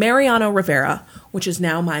 Mariano Rivera, which is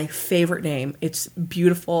now my favorite name. It's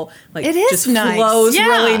beautiful. Like It is just nice. flows Yeah.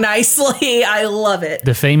 really nicely. I love it.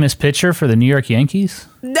 The famous pitcher for the New York Yankees.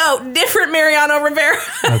 No, different Mariano Rivera.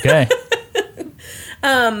 Okay.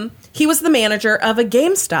 He was the manager of a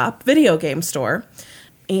GameStop video game store,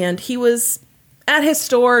 and he was at his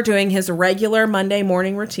store doing his regular Monday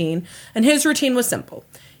morning routine, and his routine was simple.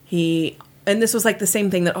 And this was like the same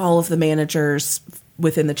thing that all of the managers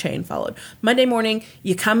within the chain followed. Monday morning,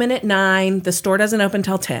 you come in at 9, the store doesn't open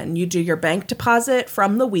till 10. You do your bank deposit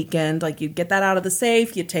from the weekend, like you get that out of the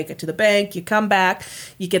safe, you take it to the bank, you come back,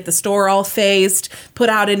 you get the store all phased, put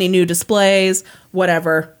out any new displays,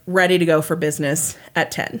 whatever, ready to go for business at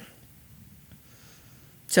 10.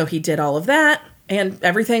 So he did all of that, and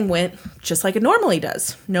everything went just like it normally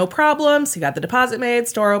does. No problems. He got the deposit made,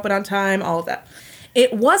 store open on time, all of that.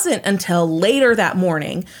 It wasn't until later that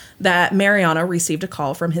morning that Mariano received a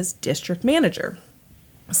call from his district manager.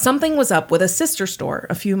 Something was up with a sister store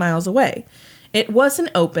a few miles away. It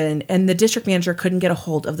wasn't open, and the district manager couldn't get a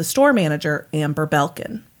hold of the store manager, Amber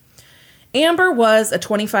Belkin. Amber was a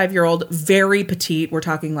 25-year-old, very petite. We're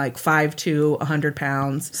talking like 5'2", 100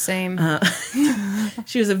 pounds. Same.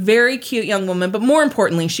 She was a very cute young woman, but more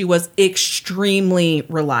importantly, she was extremely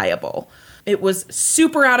reliable. It was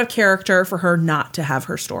super out of character for her not to have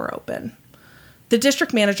her store open. The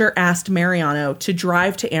district manager asked Mariano to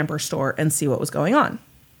drive to Amber's store and see what was going on.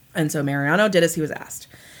 And so Mariano did as he was asked.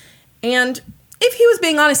 And if he was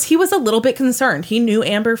being honest, he was a little bit concerned. He knew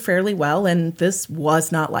Amber fairly well, and this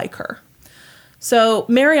was not like her. So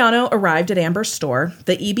Mariano arrived at Amber's store,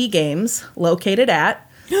 the EB Games, located at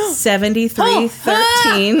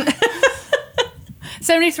 7313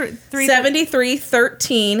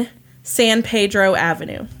 7313 San Pedro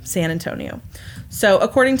Avenue, San Antonio. So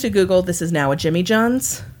according to Google, this is now a Jimmy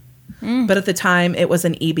John's, but at the time it was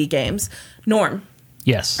an EB Games. Norm,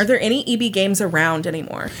 Yes. are there any EB Games around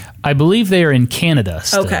anymore? I believe they are in Canada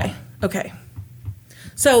still. Okay.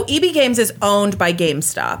 So EB Games is owned by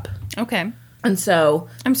GameStop. Okay. And so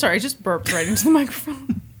I'm sorry, I just burped right into the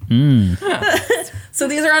microphone. So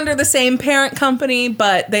these are under the same parent company,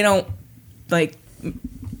 but they don't, like,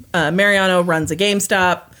 Mariano runs a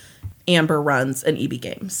GameStop, Amber runs an EB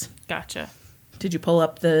Games. Gotcha. Did you pull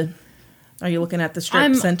up are you looking at the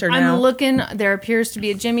strip center now? I'm looking. There appears to be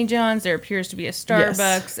a Jimmy John's. There appears to be a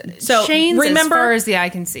Starbucks. Yes. So, chains remember- as far as the eye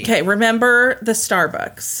can see. Okay, remember the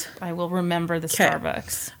Starbucks. I will remember the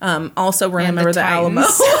Starbucks. Also remember the Alamo.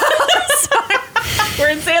 Titans. We're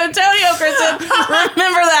in San Antonio, Kristen.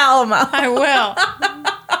 Remember the Alamo. I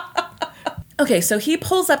will. Okay, so he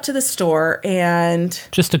pulls up to the store and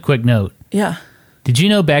Just a quick note. yeah. Did you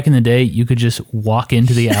know back in the day you could just walk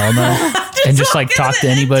into the Alamo and just like talk to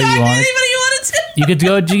anybody you wanted? Anybody you wanted to. You could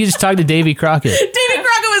just talk to Davy Crockett. Davy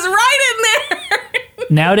Crockett was right in there.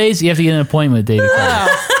 Nowadays you have to get an appointment with Davy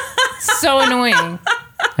Crockett. So annoying.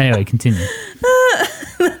 Anyway, continue.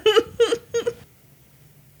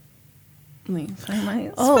 Let me find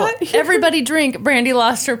my Oh, spot here. everybody drink. Brandy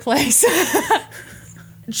lost her place.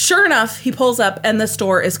 Sure enough, he pulls up and the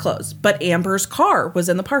store is closed, but Amber's car was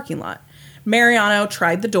in the parking lot. Mariano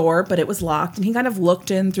tried the door, but it was locked, and he kind of looked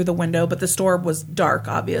in through the window, but the store was dark,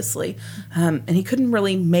 obviously, and he couldn't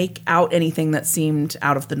really make out anything that seemed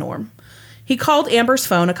out of the norm. He called Amber's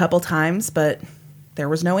phone a couple times, but there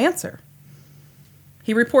was no answer.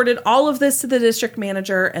 He reported all of this to the district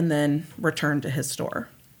manager and then returned to his store.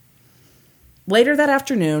 Later that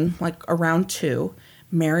afternoon, like around 2,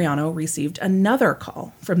 Mariano received another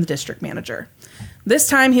call from the district manager. This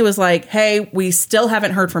time he was like, hey, we still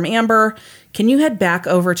haven't heard from Amber. Can you head back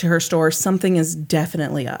over to her store? Something is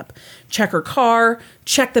definitely up. Check her car,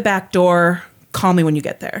 check the back door. Call me when you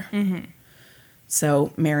get there. Mm-hmm.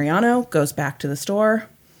 So Mariano goes back to the store,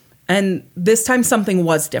 and this time something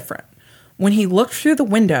was different. When he looked through the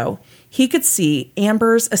window, he could see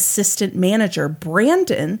Amber's assistant manager,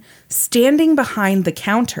 Brandon, standing behind the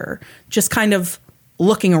counter, just kind of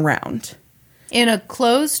looking around. In a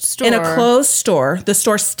closed store? In a closed store. The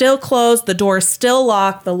store's still closed. The door is still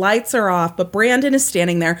locked. The lights are off. But Brandon is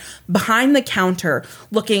standing there behind the counter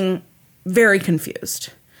looking very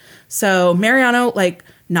confused. So Mariano,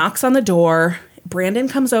 knocks on the door. Brandon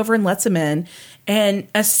comes over and lets him in. And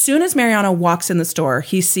as soon as Mariano walks in the store,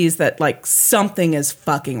 he sees that, something is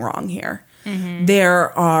fucking wrong here. Mm-hmm.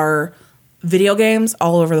 There are video games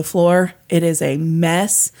all over the floor. It is a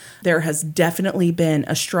mess. There has definitely been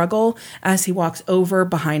a struggle as he walks over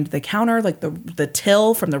behind the counter. The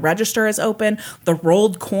till from the register is open. The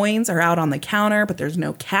rolled coins are out on the counter, but there's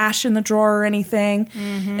no cash in the drawer or anything.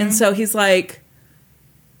 Mm-hmm. And so he's like,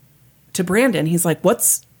 to Brandon, he's like,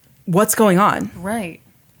 what's going on? Right.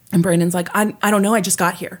 And Brandon's like, I don't know. I just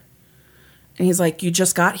got here. And he's like, you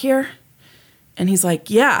just got here? And he's like,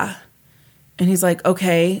 yeah. And he's like,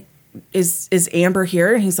 okay. Is Amber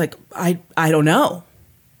here? And he's like, I don't know.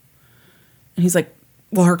 And he's like,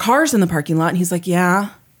 well, her car's in the parking lot. And he's like, yeah.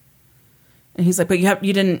 And he's like, but have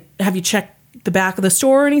you checked the back of the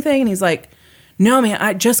store or anything? And he's like, no, man,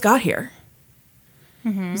 I just got here.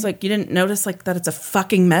 Mm-hmm. He's like, you didn't notice that it's a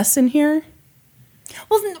fucking mess in here?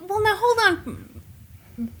 Well, now hold on.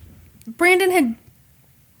 Brandon had,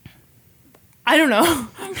 I don't know.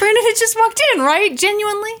 Brandon had just walked in, right?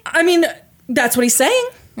 Genuinely? I mean, that's what he's saying.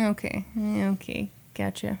 Okay.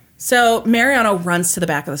 Gotcha. So Mariano runs to the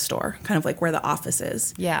back of the store, kind of where the office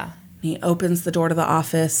is. Yeah. He opens the door to the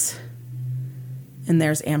office, and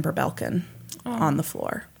there's Amber Belkin on the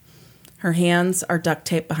floor. Her hands are duct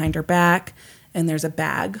taped behind her back, and there's a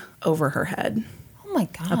bag over her head. Oh, my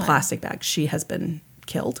God. A plastic bag. She has been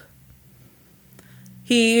killed.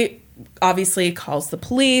 He obviously calls the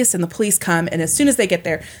police, and the police come, and as soon as they get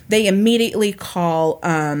there, they immediately call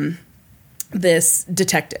this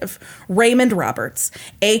detective, Raymond Roberts,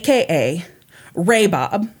 a.k.a. Ray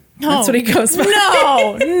Bob. That's what he goes by.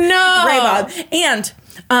 No. Ray Bob. And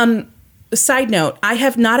side note, I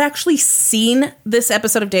have not actually seen this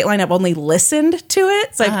episode of Dateline. I've only listened to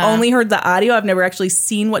it. So I've only heard the audio. I've never actually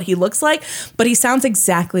seen what he looks like. But he sounds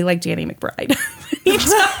exactly like Danny McBride.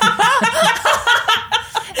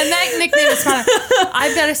 And that nickname is kind of...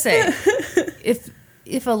 I've got to say,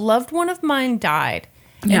 if a loved one of mine died...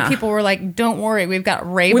 And people were like, don't worry, we've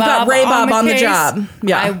got Ray Bob on the job.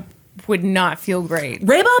 Yeah. I would not feel great.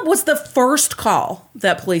 Ray Bob was the first call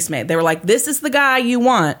that police made. They were like, this is the guy you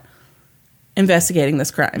want investigating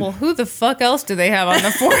this crime. Well, who the fuck else do they have on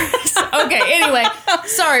the force? Okay, anyway.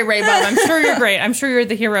 Sorry, Ray Bob. I'm sure you're great. I'm sure you're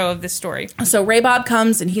the hero of this story. So Ray Bob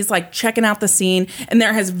comes and he's checking out the scene. And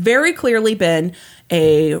there has very clearly been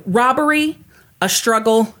a robbery, a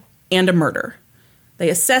struggle, and a murder.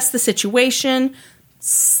 They assess the situation.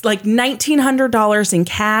 $1,900 in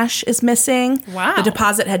cash is missing. Wow. The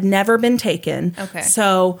deposit had never been taken. Okay.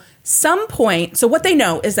 So what they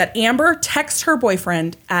know is that Amber texted her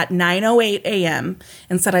boyfriend at 9:08 a.m.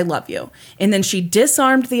 and said, I love you. And then she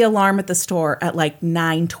disarmed the alarm at the store at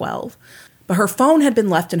 9:12. But her phone had been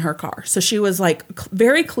left in her car. So she was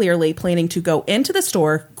very clearly planning to go into the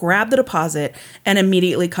store, grab the deposit, and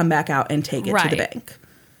immediately come back out and take it to the bank.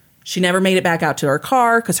 She never made it back out to her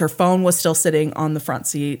car because her phone was still sitting on the front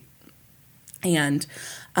seat. And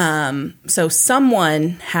so someone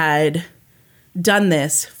had done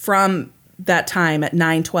this from that time at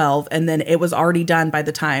 9:12, and then it was already done by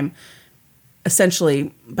the time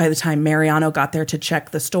Mariano got there to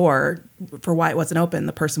check the store for why it wasn't open.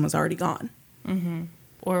 The person was already gone. Mm-hmm.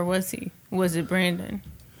 Or was he? Was it Brandon?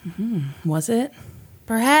 Mm-hmm. Was it?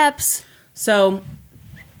 Perhaps. So...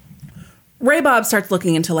 Ray Bob starts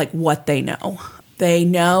looking into what they know. They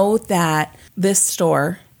know that this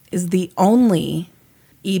store is the only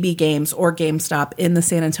EB Games or GameStop in the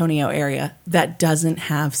San Antonio area that doesn't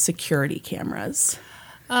have security cameras.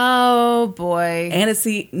 Oh, boy. And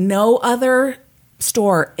no other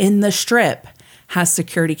store in the Strip has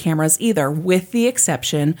security cameras either, with the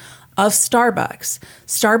exception of Starbucks.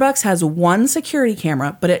 Starbucks has one security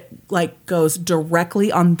camera, but it goes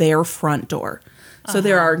directly on their front door. So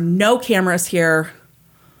there are no cameras here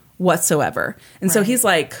whatsoever. And so he's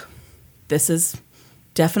like, this is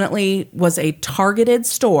definitely was a targeted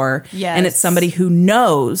store. Yes. And it's somebody who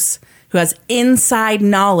knows who has inside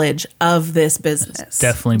knowledge of this business.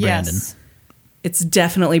 Definitely Brandon. Yes. It's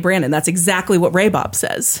definitely Brandon. That's exactly what Ray Bob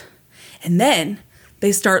says. And then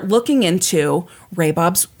they start looking into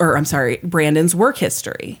Brandon's work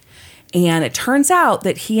history. And it turns out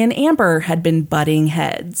that he and Amber had been butting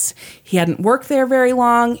heads. He hadn't worked there very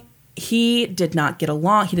long. He did not get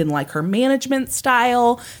along. He didn't like her management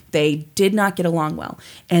style. They did not get along well.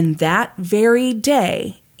 And that very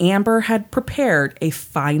day, Amber had prepared a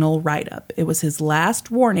final write-up. It was his last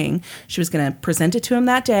warning. She was going to present it to him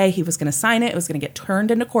that day. He was going to sign it. It was going to get turned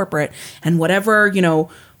into corporate. And whatever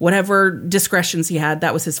discretions he had,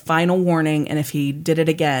 that was his final warning. And if he did it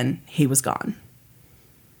again, he was gone.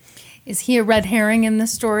 Is he a red herring in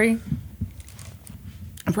this story?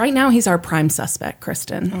 Right now, he's our prime suspect,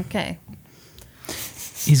 Kristen. Okay.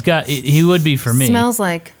 He would be for me. Smells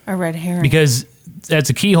like a red herring. Because as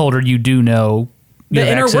a key holder, you do know The have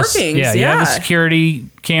inner access- workings, Yeah, you have the yeah. security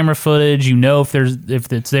camera footage. You know if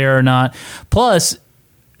it's there or not. Plus,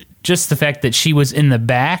 just the fact that she was in the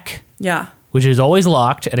back, Yeah. which is always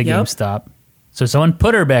locked at a Yep. GameStop. So someone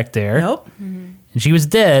put her back there, Nope. and she was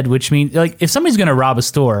dead. Which means, like, if somebody's going to rob a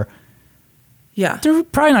store, Yeah. they're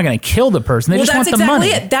probably not going to kill the person. They just want the money.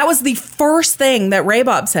 it. That was the first thing that Ray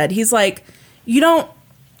Bob said. He's like, you don't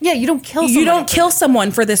kill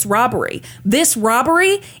someone for this robbery. This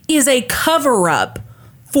robbery is a cover-up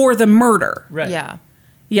for the murder. Right. Yeah.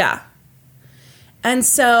 Yeah. And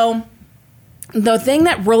so the thing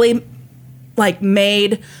that really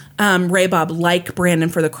made Ray Bob like Brandon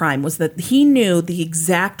for the crime was that he knew the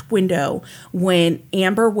exact window when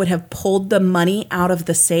Amber would have pulled the money out of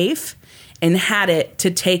the safe and had it to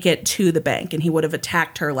take it to the bank. And he would have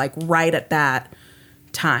attacked her right at that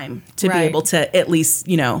time to be Right. able to at least,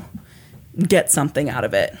 get something out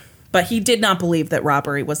of it. But he did not believe that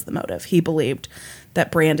robbery was the motive. He believed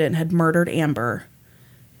that Brandon had murdered Amber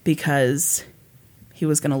because he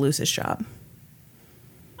was going to lose his job.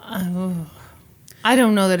 I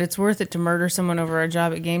don't know that it's worth it to murder someone over a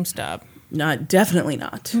job at GameStop. Definitely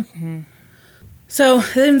not. So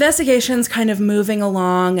the investigation's kind of moving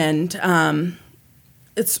along, and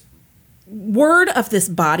it's word of this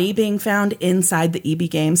body being found inside the EB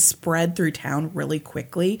Games spread through town really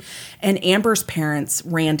quickly. And Amber's parents,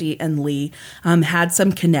 Randy and Lee, had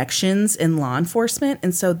some connections in law enforcement.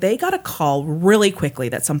 And so they got a call really quickly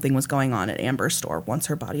that something was going on at Amber's store once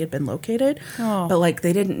her body had been located. Oh. But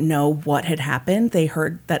they didn't know what had happened. They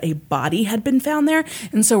heard that a body had been found there.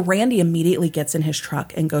 And so Randy immediately gets in his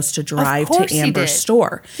truck and goes to drive course to he Amber's did.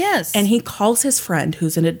 store. Yes. And he calls his friend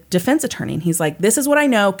who's a defense attorney. And he's like, this is what I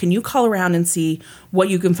know. Can you call around and see what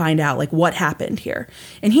you can find out? What happened here?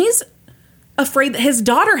 And he's afraid that his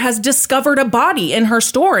daughter has discovered a body in her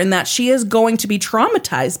store and that she is going to be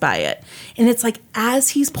traumatized by it. And it's as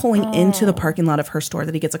he's pulling into the parking lot of her store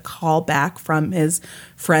that he gets a call back from his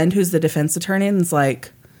friend who's the defense attorney. And it's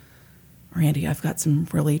like, Randy, I've got some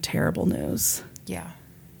really terrible news. Yeah.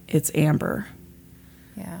 It's Amber.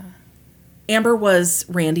 Yeah. Amber was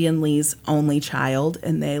Randy and Lee's only child,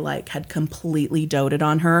 and they had completely doted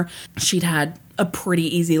on her. She'd had a pretty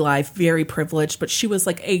easy life, very privileged, but she was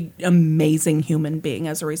a amazing human being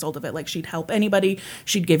as a result of it. She'd help anybody.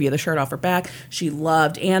 She'd give you the shirt off her back. She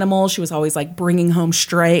loved animals. She was always bringing home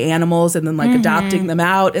stray animals and then adopting them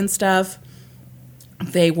out and stuff.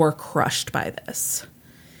 They were crushed by this.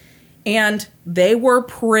 And they were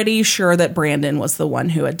pretty sure that Brandon was the one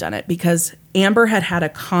who had done it because Amber had a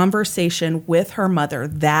conversation with her mother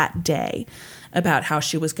that day about how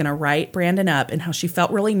she was going to write Brandon up and how she felt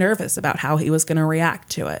really nervous about how he was going to react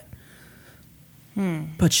to it.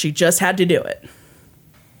 But she just had to do it.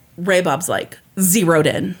 Ray Bob's zeroed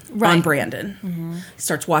in on Brandon. He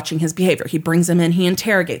starts watching his behavior. He brings him in. He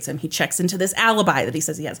interrogates him. He checks into this alibi that he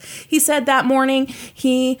says he has. He said that morning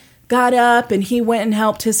he got up and he went and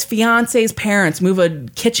helped his fiance's parents move a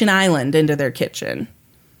kitchen island into their kitchen.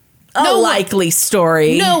 A likely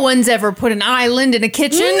story. No one's ever put an island in a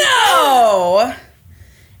kitchen. No!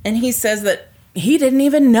 And he says that he didn't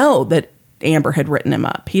even know that Amber had written him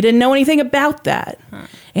up. He didn't know anything about that.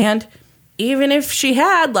 And even if she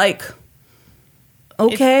had,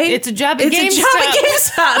 okay. It's a job at It's GameStop. a job at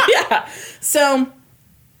GameStop, yeah. So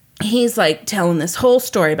he's telling this whole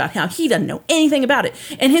story about how he doesn't know anything about it.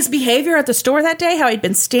 And his behavior at the store that day, how he'd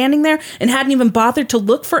been standing there and hadn't even bothered to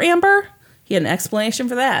look for Amber, he had an explanation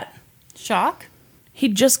for that. Shock.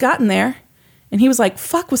 He'd just gotten there and he was like,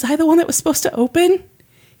 fuck, was I the one that was supposed to open?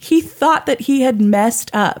 He thought that he had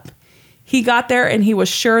messed up. He got there and he was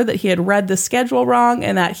sure that he had read the schedule wrong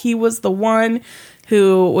and that he was the one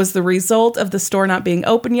who was the result of the store not being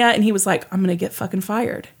open yet. And he was like, I'm going to get fucking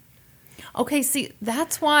fired. Okay, see,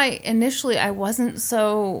 that's why initially I wasn't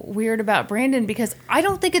so weird about Brandon, because I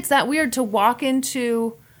don't think it's that weird to walk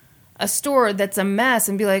into a store that's a mess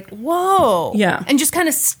and be like, whoa. Yeah. And just kind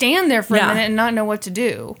of stand there for Yeah. a minute and not know what to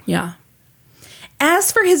do. Yeah.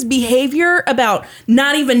 As for his behavior about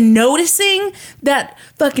not even noticing that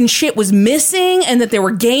fucking shit was missing and that there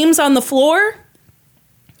were games on the floor,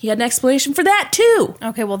 he had an explanation for that too.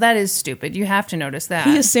 Okay, well, that is stupid. You have to notice that.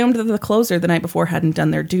 He assumed that the closer the night before hadn't done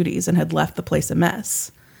their duties and had left the place a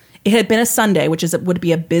mess. It had been a Sunday, which would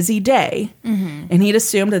be a busy day, and he'd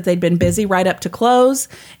assumed that they'd been busy right up to close,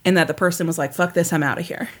 and that the person was like, "Fuck this, I'm out of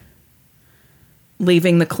here,"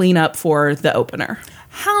 leaving the cleanup for the opener.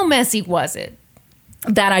 How messy was it?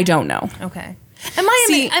 That I don't know. Okay. Am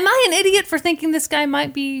I an idiot for thinking this guy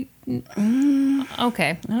might be...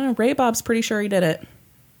 Okay. Ray Bob's pretty sure he did it.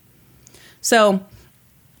 So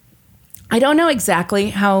I don't know exactly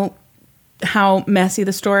how messy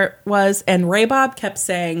the store was, and Ray Bob kept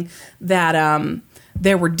saying that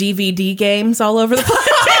there were DVD games all over the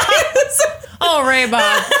place. Oh, Ray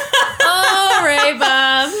Bob. Oh, Ray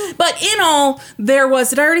Bob. But in all, there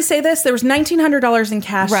was, did I already say this? There was $1,900 in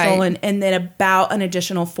cash Right. stolen, and then about an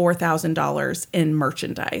additional $4,000 in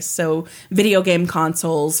merchandise. So video game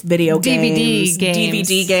consoles, DVD games.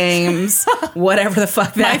 DVD games, whatever the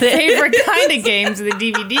fuck My that is. favorite kind of games are the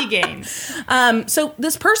DVD games. So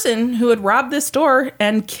this person who had robbed this store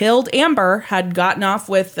and killed Amber had gotten off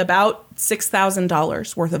with about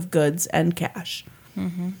 $6,000 worth of goods and cash.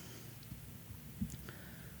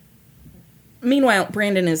 Meanwhile,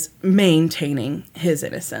 Brandon is maintaining his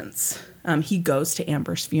innocence. He goes to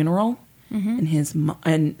Amber's funeral,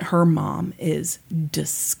 and her mom is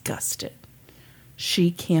disgusted.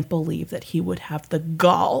 She can't believe that he would have the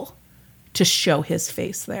gall to show his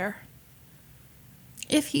face there.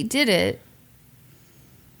 If he did it,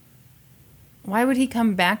 why would he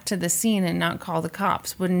come back to the scene and not call the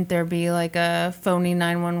cops? Wouldn't there be like a phony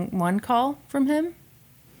 911 call from him?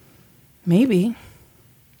 Maybe.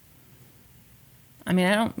 I mean,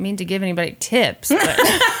 I don't mean to give anybody tips, but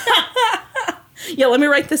Yeah, let me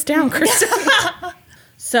write this down, Kristen.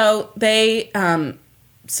 So they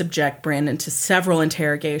subject Brandon to several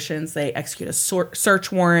interrogations. They execute a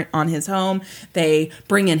search warrant on his home. They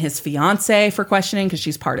bring in his fiance for questioning because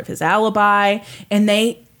she's part of his alibi. And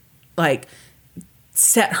they, like,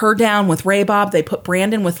 set her down with Ray Bob. They put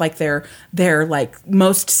Brandon with, like, their like,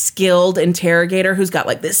 most skilled interrogator who's got,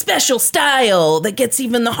 like, this special style that gets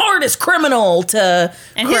even the hardest criminal to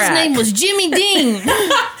and crack. his name was Jimmy Dean.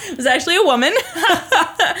 It was actually a woman.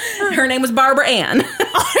 Her name was Barbara Ann.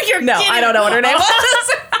 You're No, kidding. I don't know what her name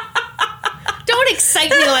was. Don't excite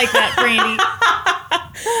me like that, Brandy.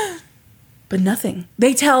 But nothing.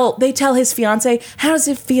 They tell his fiance, how does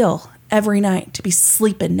it feel every night to be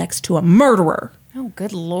sleeping next to a murderer? Oh,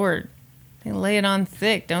 good Lord. They lay it on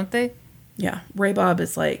thick, don't they? Yeah, Ray Bob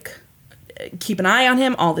is like, keep an eye on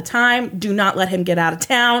him all the time. Do not let him get out of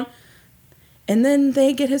town. And then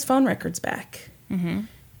they get his phone records back. Mm-hmm.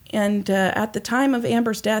 And at the time of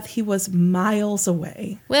Amber's death, he was miles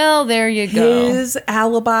away. Well, there you go. His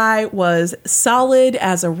alibi was solid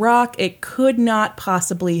as a rock. It could not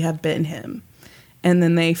possibly have been him. And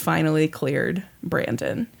then they finally cleared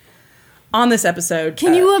Brandon. On this episode...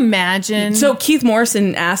 Can you imagine? So Keith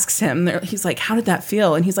Morrison asks him, he's like, how did that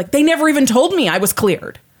feel? And he's like, they never even told me I was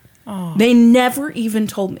cleared. Oh. They never even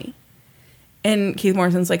told me. And Keith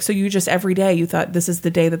Morrison's like, so you just every day you thought this is the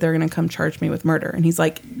day that they're going to come charge me with murder? And he's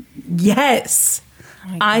like, yes.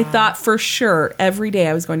 I thought for sure every day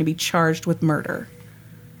I was going to be charged with murder.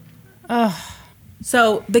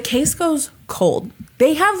 So the case goes cold.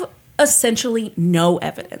 They have essentially no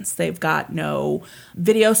evidence. They've got no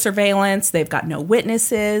video surveillance. They've got no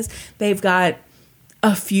witnesses. They've got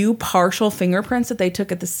a few partial fingerprints that they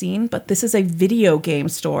took at the scene, but this is a video game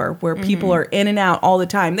store where people are in and out all the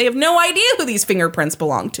time. They have no idea who these fingerprints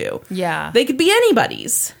belong to. Yeah. They could be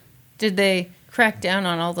anybody's. Did they crack down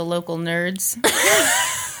on all the local nerds?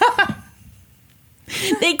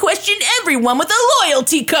 They questioned everyone with a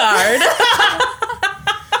loyalty card.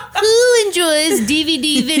 Who enjoys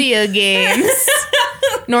DVD video games?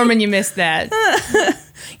 Norman, you missed that.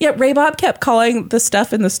 Yeah, Ray Bob kept calling the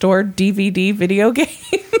stuff in the store DVD video games.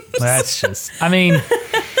 That's just, I mean,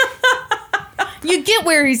 You get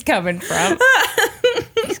where he's coming from.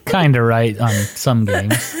 he's kind of right on some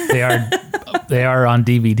games. They are on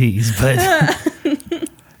DVDs, but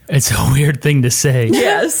it's a weird thing to say.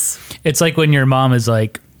 Yes. It's like when your mom is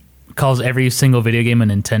like, calls every single video game a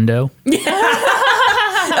Nintendo.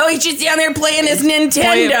 Oh, he's just down there playing his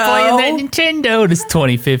Nintendo. Playing that Nintendo. It's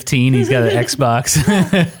 2015. He's got an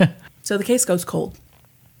Xbox. So the case goes cold.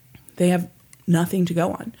 They have nothing to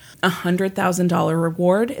go on. $100,000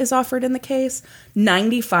 reward is offered in the case,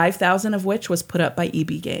 $95,000 of which was put up by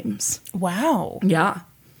EB Games. Wow. Yeah.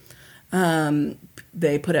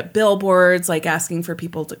 They put up billboards, like asking for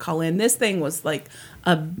people to call in. This thing was like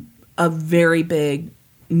a very big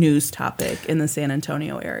news topic in the San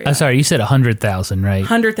Antonio area. I'm sorry, you said 100,000, right?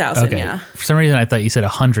 100,000, Okay. yeah. For some reason, I thought you said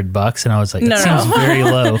 $100, and I was like, that No. seems very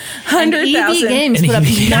low. And EB 100,000. Games And put up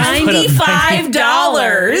EB Games put up $95.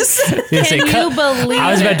 Can you believe I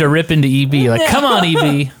was about to rip into EB, like, come on,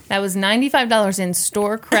 EB. That was $95 in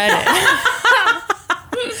store credit.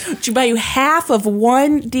 To buy you half of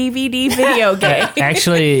one DVD video game.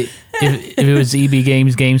 Actually, if it was EB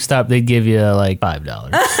Games, GameStop, they'd give you like $5,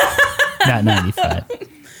 not 95.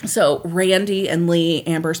 So Randy and Lee,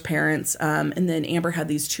 Amber's parents, and then Amber had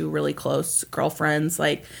these two really close girlfriends.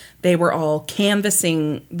 Like, they were all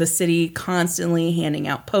canvassing the city constantly, handing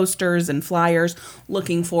out posters and flyers,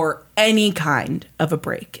 looking for any kind of a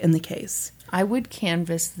break in the case. I would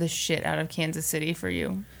canvas the shit out of Kansas City for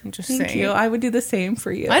you. I'm just Thank saying. you. I would do the same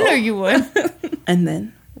for you. I know you would. And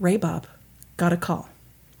then Ray Bob got a call.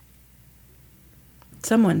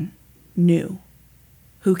 Someone knew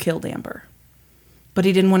who killed Amber, but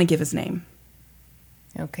he didn't want to give his name.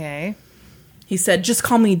 Okay. He said, just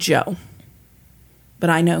call me Joe, but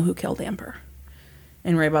I know who killed Amber.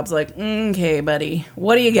 And Ray Bob's like, okay, buddy,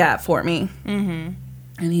 what do you got for me? Mm-hmm.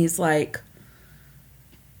 And he's like,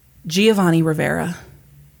 Giovanni Rivera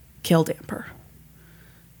killed Amber.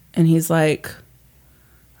 And he's like,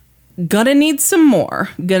 gonna need some more.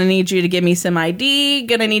 Gonna need you to give me some ID.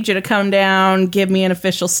 Gonna need you to come down, give me an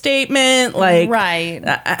official statement. Like, Right.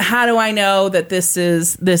 How do I know that this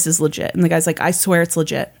is legit? And the guy's like, I swear it's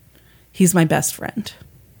legit. He's my best friend.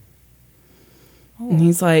 And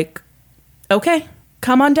he's like, okay,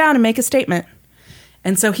 come on down and make a statement.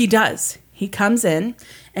 And so he does. He comes in,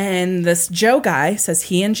 and this Joe guy says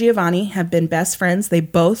he and Giovanni have been best friends. They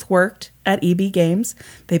both worked at EB Games.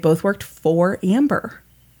 They both worked for Amber.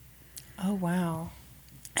 Oh, wow.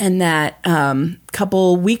 And that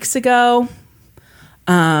couple weeks ago,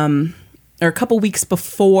 or a couple weeks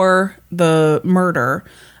before the murder,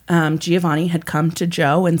 Giovanni had come to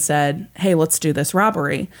Joe and said, hey, let's do this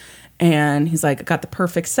robbery. And he's like, I got the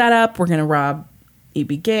perfect setup. We're going to rob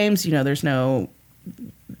EB Games. You know, there's no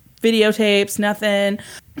videotapes, nothing,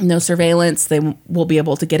 no surveillance. They will be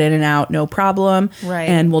able to get in and out, no problem. Right.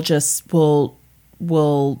 And we'll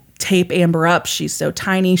tape Amber up. She's so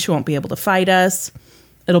tiny, she won't be able to fight us.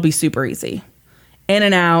 It'll be super easy. In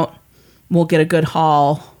and out, we'll get a good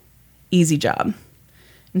haul. Easy job.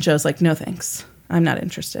 And Joe's like, no thanks. I'm not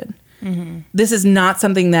interested. Mm-hmm. This is not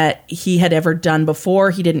something that he had ever done before.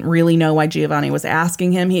 He didn't really know why Giovanni was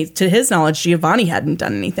asking him. To his knowledge, Giovanni hadn't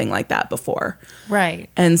done anything like that before. Right.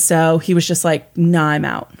 And so he was just like, nah, I'm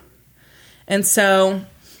out. And so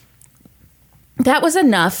that was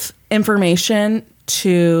enough information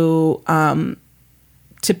to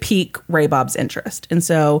pique Ray Bob's interest. And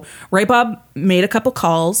so Ray Bob made a couple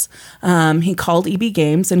calls. He called EB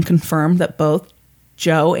Games and confirmed that both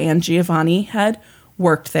Joe and Giovanni had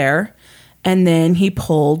worked there. And then he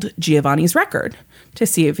pulled Giovanni's record to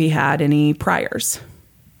see if he had any priors.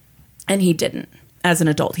 And he didn't. As an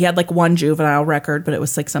adult, he had like one juvenile record, but it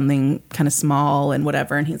was like something kind of small and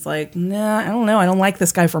whatever. And he's like, nah, I don't know. I don't like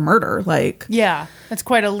this guy for murder. Like, Yeah. That's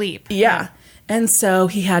quite a leap. yeah. And so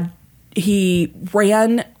he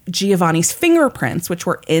ran Giovanni's fingerprints, which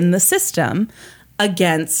were in the system,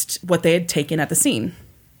 against what they had taken at the scene.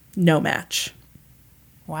 No match.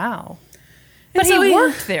 Wow. And But so he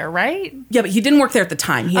worked there, right? Yeah, but he didn't work there at the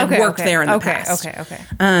time. He had worked there in the past. Okay.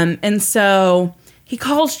 And so he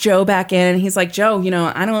calls Joe back in. And he's like, Joe, you know,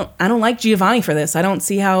 I don't like Giovanni for this. I don't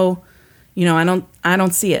see how, you know, I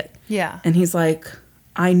don't see it. Yeah. And he's like,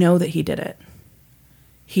 I know that he did it.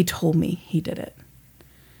 He told me he did it.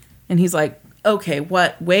 And he's like, okay,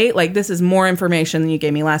 what? Wait, like this is more information than you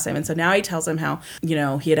gave me last time. And so now he tells him how, you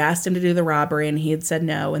know, he had asked him to do the robbery and he had said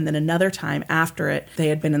no. And then another time after it, they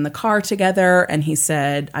had been in the car together and he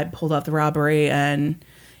said, I pulled off the robbery and,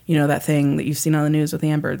 you know, that thing that you've seen on the news with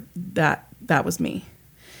Amber, that was me.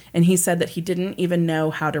 And he said that he didn't even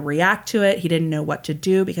know how to react to it. He didn't know what to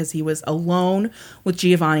do because he was alone with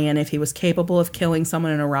Giovanni. And if he was capable of killing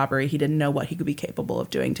someone in a robbery, he didn't know what he could be capable of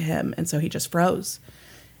doing to him. And so he just froze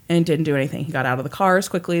and didn't do anything. He got out of the car as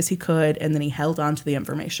quickly as he could. And then he held on to the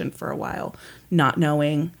information for a while, not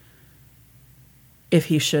knowing if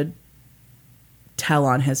he should tell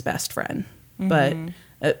on his best friend. Mm-hmm.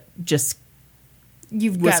 But just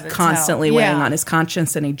was constantly weighing on his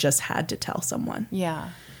conscience and he just had to tell someone. Yeah.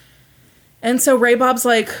 And so Ray Bob's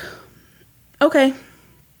like, okay,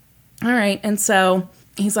 all right. And so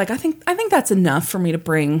he's like, I think that's enough for me to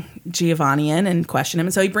bring Giovanni in and question him.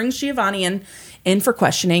 And so he brings Giovanni in for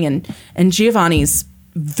questioning, and Giovanni's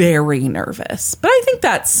very nervous. But I think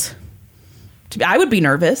I would be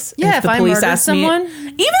nervous if I murdered someone.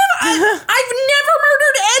 Even if I've never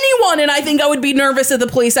murdered anyone, and I think I would be nervous if the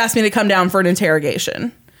police asked me to come down for an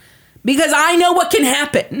interrogation. Because I know what can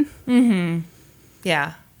happen. Mm-hmm.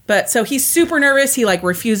 Yeah. But so he's super nervous. He like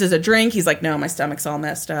refuses a drink. He's like, no, my stomach's all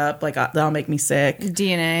messed up. Like, that'll make me sick.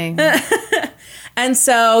 DNA. And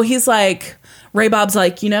so he's like, Ray Bob's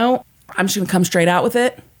like, I'm just going to come straight out with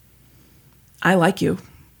it. I like you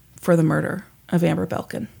for the murder of Amber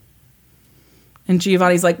Belkin. And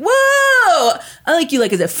Giovanni's like, whoa, I like you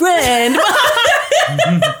like as a friend.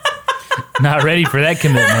 Not ready for that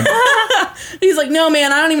commitment. He's like, no,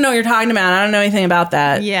 man, I don't even know what you're talking about. I don't know anything about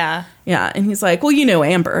that. Yeah. Yeah. And he's like, well, you know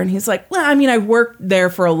Amber. And he's like, well, I mean, I worked there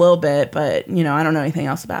for a little bit, but, I don't know anything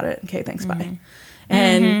else about it. Okay, thanks, bye.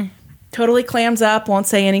 And totally clams up, won't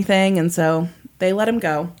say anything. And so they let him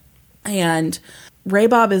go. And Ray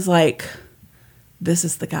Bob is like, this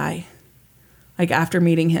is the guy. Like, after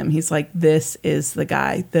meeting him, he's like, this is the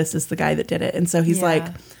guy. This is the guy that did it. And so he's like,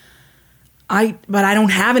 but I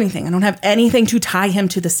don't have anything. I don't have anything to tie him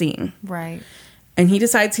to the scene. Right. And he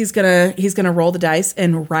decides he's gonna roll the dice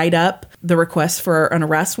and write up the request for an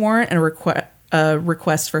arrest warrant and a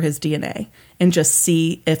request for his DNA and just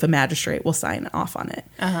see if a magistrate will sign off on it.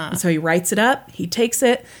 And so he writes it up, he takes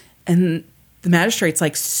it, and the magistrate's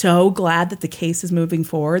like so glad that the case is moving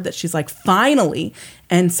forward that she's like, finally,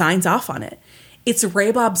 and signs off on it. It's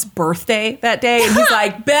Ray Bob's birthday that day, and he's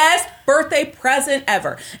like, best birthday present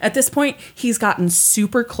ever. At this point, he's gotten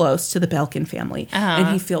super close to the Belkin family, and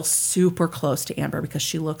he feels super close to Amber because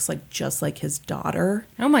she looks like just like his daughter.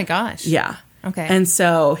 Oh my gosh. Yeah. Okay. And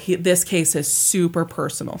so this case is super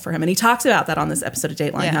personal for him, and he talks about that on this episode of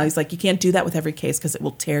Dateline. How he's like, you can't do that with every case because it will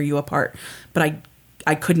tear you apart. But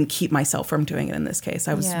I couldn't keep myself from doing it in this case.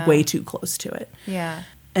 I was way too close to it. Yeah.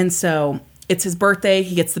 And so it's his birthday.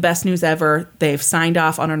 He gets the best news ever. They've signed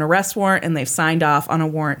off on an arrest warrant, and they've signed off on a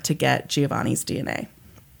warrant to get Giovanni's DNA.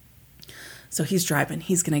 So he's driving.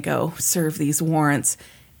 He's going to go serve these warrants,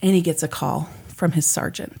 and he gets a call from his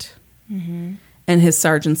sergeant. And his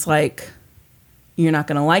sergeant's like, you're not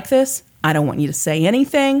going to like this. I don't want you to say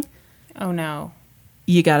anything. Oh, no.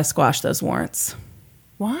 You got to squash those warrants.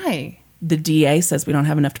 Why? The DA says we don't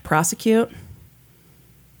have enough to prosecute.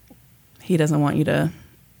 He doesn't want you to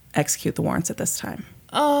execute the warrants at this time.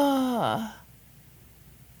 You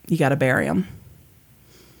got to bury him.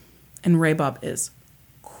 And Ray Bob is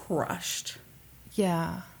crushed.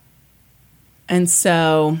 Yeah. And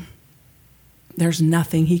so there's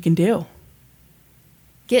nothing he can do.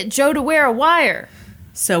 Get Joe to wear a wire.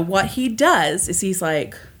 So what he does is he's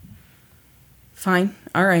like, fine,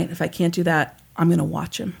 all right, if I can't do that, I'm going to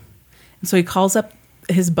watch him. And so he calls up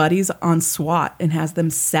his buddies on SWAT and has them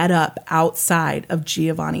set up outside of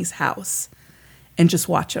Giovanni's house and just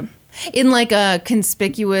watch him. In like a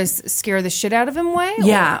conspicuous scare the shit out of him way?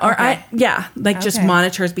 Yeah. Okay. Just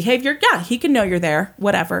monitor his behavior. Yeah, he can know you're there,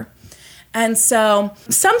 whatever. And so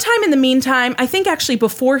sometime in the meantime, I think actually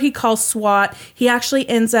before he calls SWAT, he actually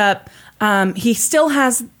ends up, he still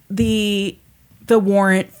has the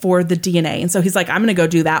warrant for the DNA. And so he's like, I'm going to go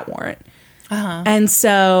do that warrant. And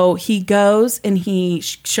so he goes and he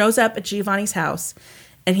shows up at Giovanni's house,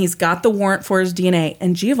 and he's got the warrant for his DNA.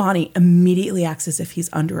 And Giovanni immediately acts as if he's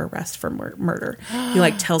under arrest for murder. He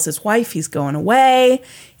like tells his wife he's going away.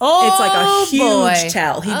 It's like a huge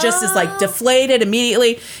tell. He just is like deflated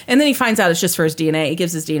immediately. And then he finds out it's just for his DNA. He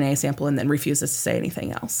gives his DNA sample and then refuses to say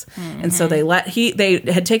anything else. And so they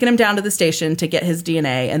had taken him down to the station to get his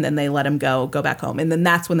DNA, and then they let him go back home. And then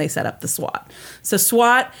that's when they set up the SWAT. So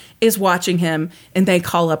SWAT is watching him, and they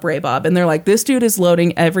call up Ray Bob, and they're like, this dude is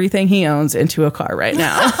loading everything he owns into a car right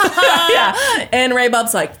now. Yeah. And Ray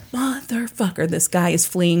Bob's like, motherfucker, this guy is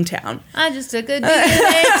fleeing town. I just took a DNA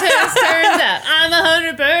test. Turns out I'm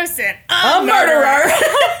 100% a murderer.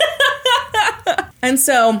 And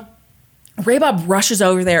so Ray Bob rushes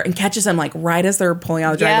over there and catches them like right as they're pulling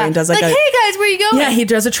out of the driveway and does like, hey guys, where you going? Yeah, he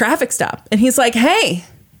does a traffic stop. And he's like, hey,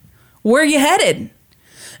 where are you headed? And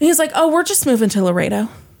he's like, oh, we're just moving to Laredo.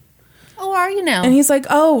 Oh, are you now? And he's like,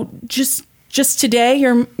 oh, just today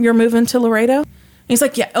you're moving to Laredo? And he's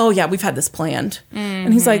like, yeah, we've had this planned.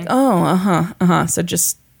 And he's like, oh, so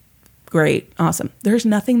just great, awesome. There's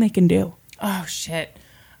nothing they can do. Oh, shit.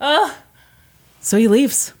 Oh. So he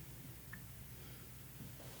leaves.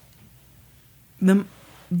 The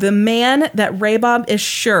man that Ray Bob is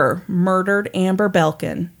sure murdered Amber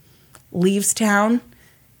Belkin leaves town,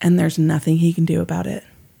 and there's nothing he can do about it.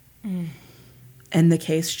 And the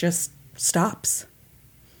case just stops.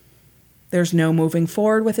 There's no moving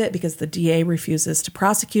forward with it because the DA refuses to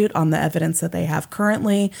prosecute on the evidence that they have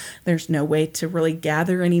currently. There's no way to really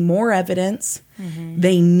gather any more evidence.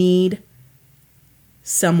 They need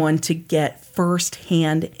someone to get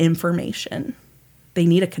firsthand information. They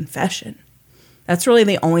need a confession. That's really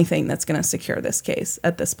the only thing that's going to secure this case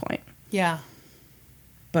at this point. Yeah.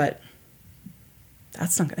 But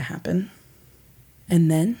that's not going to happen. And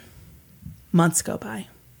then months go by.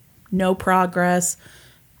 No progress.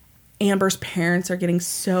 Amber's parents are getting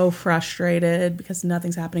so frustrated because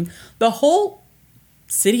nothing's happening. The whole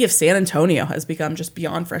city of San Antonio has become just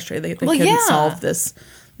beyond frustrated. They couldn't solve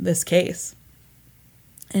this case.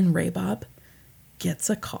 And Ray Bob gets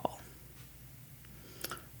a call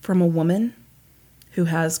from a woman who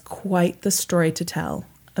has quite the story to tell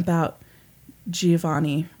about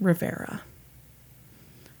Giovanni Rivera.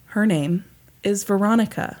 Her name is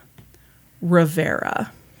Veronica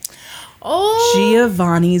Rivera. Oh.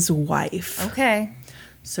 Giovanni's wife. Okay.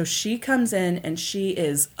 So she comes in and she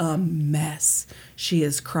is a mess. She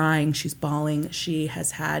is crying. She's bawling. She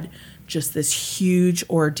has had just this huge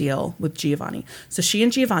ordeal with Giovanni. So she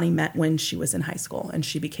and Giovanni met when she was in high school, and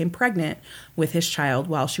she became pregnant with his child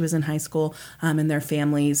while she was in high school, and their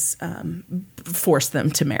families forced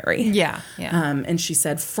them to marry. Yeah, yeah. And she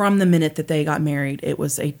said from the minute that they got married, it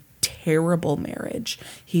was a terrible marriage.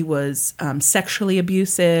 He was sexually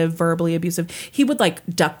abusive, verbally abusive. He would like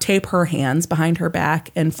duct tape her hands behind her back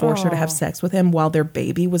and force her to have sex with him while their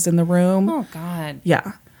baby was in the room. Oh, God.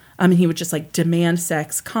 Yeah. He would just like demand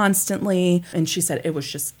sex constantly. And she said it was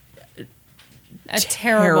just a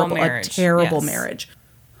terrible marriage. A terrible marriage.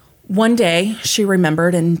 One day she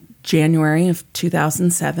remembered in January of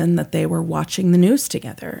 2007 that they were watching the news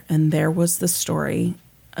together. And there was the story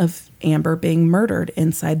of Amber being murdered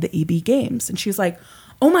inside the EB Games. And she's like,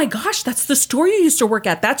 oh my gosh, that's the store you used to work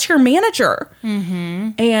at. That's your manager.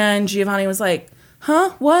 Mm-hmm. And Giovanni was like,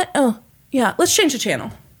 huh? What? Oh, yeah, let's change the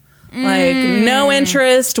channel. Like, no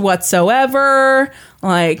interest whatsoever.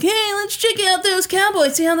 Like, hey, let's check out those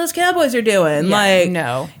Cowboys, see how those Cowboys are doing. Yeah, like,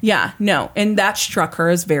 no. Yeah, no. And that struck her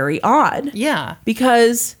as very odd. Yeah.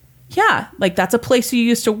 Because... yeah, like that's a place you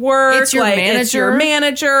used to work. It's your like, manager. It's your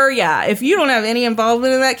manager. Yeah, if you don't have any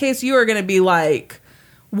involvement in that case, you are going to be like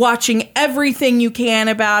watching everything you can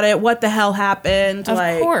about it. What the hell happened? Of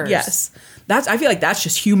like, course. Yes, I feel like that's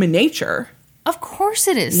just human nature. Of course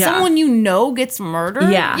it is. Yeah. Someone you know gets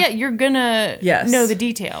murdered. Yeah. Yeah, you're gonna know the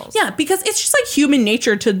details. Yeah, because it's just like human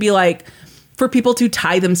nature to be like, for people to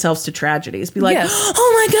tie themselves to tragedies. Be like, Yes.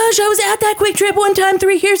 oh my gosh, I was at that Quick Trip one time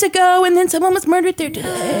 3 years ago, and then someone was murdered there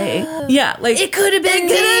today. Yeah, like It could have been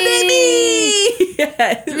me.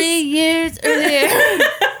 Yes. 3 years earlier.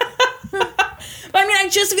 But I mean, I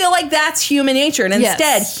just feel like that's human nature. And Yes.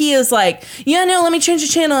 instead, he is like, yeah, no, let me change the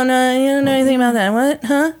channel. And you don't know anything about that. What?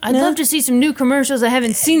 Huh? I'd No? love to see some new commercials I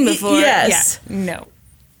haven't seen before. Yes. Yeah. No.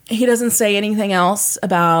 He doesn't say anything else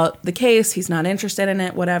about the case. He's not interested in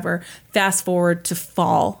it, whatever. Fast forward to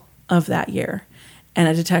fall of that year. And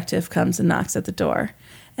a detective comes and knocks at the door.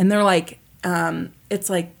 And they're like, it's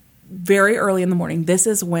like very early in the morning. This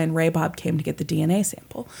is when Ray Bob came to get the DNA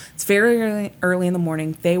sample. It's very early in the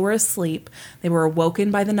morning. They were asleep. They were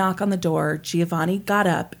awoken by the knock on the door. Giovanni got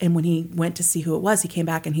up, and when he went to see who it was, he came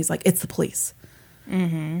back and he's like, it's the police.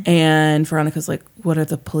 Mm-hmm. And Veronica's like, what are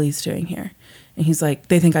the police doing here? And he's like,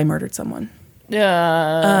 they think I murdered someone.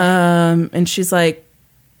 And she's like,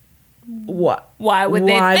 what? Why would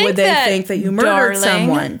they think that you murdered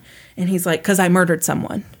someone? And he's like, because I murdered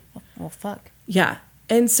someone. Well, fuck. Yeah.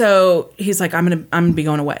 And so he's like, I'm gonna be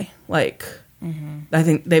going away. Like, I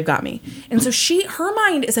think they've got me. And so her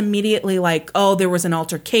mind is immediately like, oh, there was an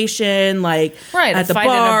altercation, like at the fight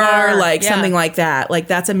in a bar, bar. like Yeah. something like that. Like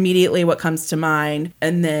that's immediately what comes to mind.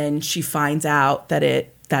 And then she finds out that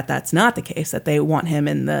that's not the case, that they want him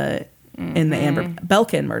in the Amber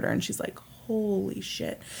Belkin murder. And she's like, holy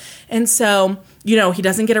shit. And so, he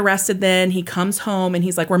doesn't get arrested then. He comes home and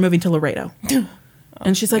he's like, we're moving to Laredo.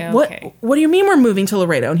 And she's like, okay. What do you mean we're moving to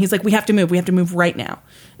Laredo? And he's like, we have to move right now.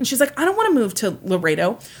 And she's like, I don't want to move to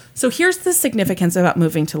Laredo. So here's the significance about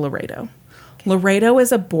moving to Laredo. Okay. Laredo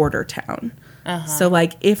is a border town. Uh-huh. So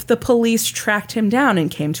like if the police tracked him down and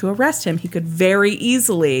came to arrest him, he could very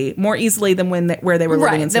easily, more easily than where they were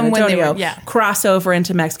living in San Antonio, cross over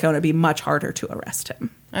into Mexico, and it'd be much harder to arrest him.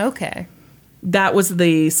 Okay. That was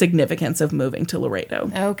the significance of moving to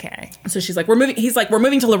Laredo. Okay. So she's like, he's like, we're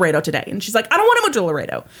moving to Laredo today. And she's like, I don't want to move to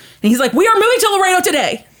Laredo. And he's like, we are moving to Laredo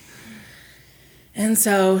today. And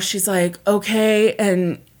so she's like, okay.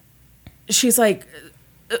 And she's like,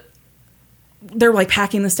 they're like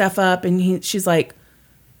packing the stuff up. And she's like,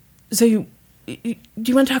 so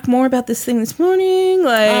do you want to talk more about this thing this morning?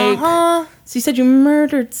 Like, so you said you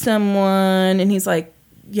murdered someone. And he's like,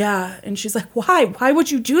 yeah. And she's like, why? Why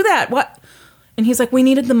would you do that? What? And he's like, we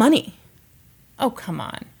needed the money. Oh, come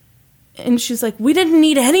on. And she's like, we didn't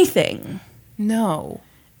need anything. No.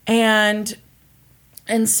 And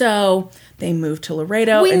so they moved to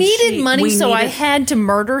Laredo. We and needed money, so I had to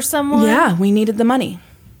murder someone? Yeah, we needed the money.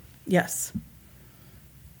 Yes.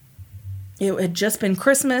 It had just been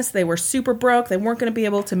Christmas. They were super broke. They weren't going to be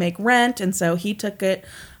able to make rent. And so he took it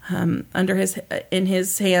in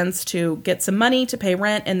his hands to get some money to pay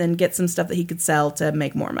rent and then get some stuff that he could sell to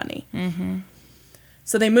make more money. Mm-hmm.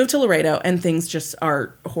 So they moved to Laredo, and things just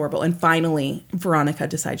are horrible. And finally, Veronica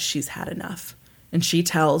decides she's had enough. And she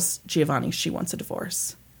tells Giovanni she wants a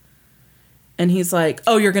divorce. And he's like,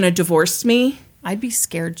 oh, you're going to divorce me? I'd be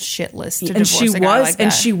scared shitless to And divorce she a guy was, like that.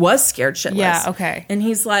 and she was scared shitless. Yeah, okay. And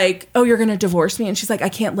he's like, oh, you're going to divorce me? And she's like, I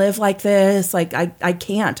can't live like this. Like, I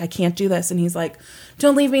can't do this. And he's like,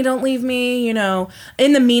 don't leave me, you know.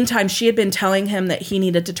 In the meantime, she had been telling him that he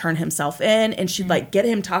needed to turn himself in, and she'd like get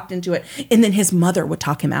him talked into it. And then his mother would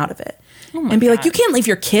talk him out of it. And be like, you can't leave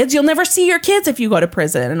your kids. You'll never see your kids if you go to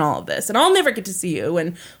prison and all of this. And I'll never get to see you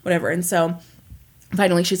and whatever. And so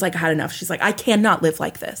finally she's like, I had enough. She's like, I cannot live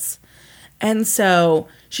like this. And so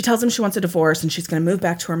she tells him she wants a divorce and she's going to move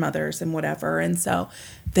back to her mother's and whatever. And so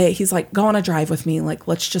he's like, go on a drive with me. Like,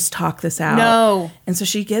 let's just talk this out. No. And so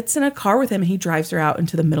she gets in a car with him and he drives her out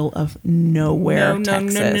into the middle of nowhere,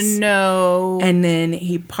 Texas. No. And then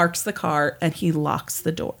he parks the car and he locks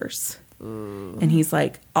the doors. And he's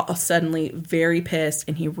like suddenly very pissed,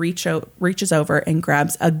 and he reaches over and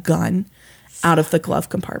grabs a gun out of the glove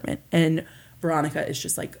compartment. And Veronica is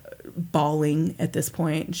just like bawling at this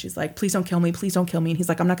point, and she's like, please don't kill me, please don't kill me. And he's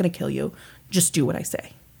like, I'm not going to kill you, just do what I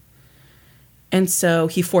say. And so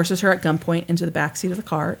he forces her at gunpoint into the backseat of the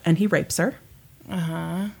car, and he rapes her.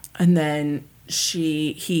 And then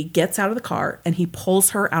he gets out of the car and he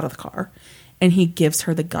pulls her out of the car and he gives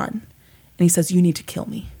her the gun and he says, you need to kill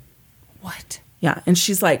me. What? Yeah. And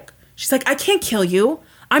she's like, I can't kill you.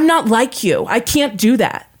 I'm not like you. I can't do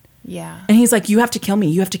that. Yeah. And he's like, you have to kill me.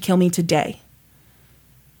 You have to kill me today.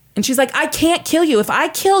 And she's like, I can't kill you. If I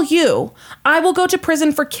kill you, I will go to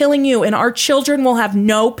prison for killing you, and our children will have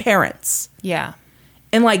no parents. Yeah.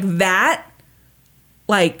 And like that,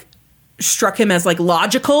 like struck him as like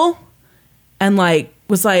logical, and like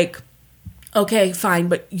was like, okay, fine,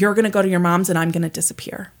 but you're going to go to your mom's and I'm going to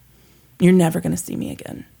disappear. You're never going to see me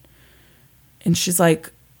again. And she's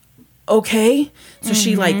like, okay. So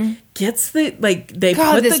she like gets the, like they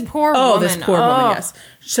put this the, poor oh, woman. this poor woman, yes.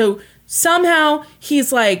 So somehow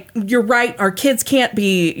he's like, you're right. Our kids can't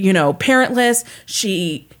be, you know, parentless.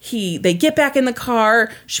 They get back in the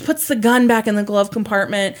car. She puts the gun back in the glove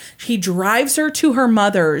compartment. He drives her to her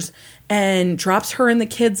mother's and drops her and the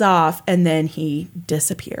kids off. And then he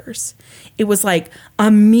disappears. It was like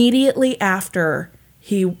immediately after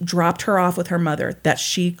he dropped her off with her mother that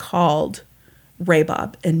she called Ray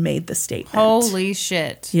Bob and made the statement. Holy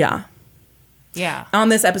shit. Yeah. Yeah. On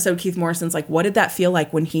this episode, Keith Morrison's like, what did that feel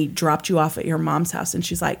like when he dropped you off at your mom's house? And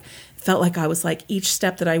she's like, felt like I was like, each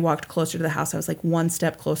step that I walked closer to the house, I was like one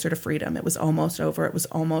step closer to freedom. It was almost over. It was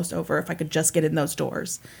almost over. If I could just get in those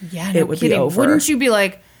doors, Yeah, no it would kidding. be over. Wouldn't you be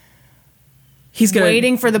like, he's gonna,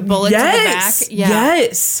 waiting for the bullet to the back? Yeah.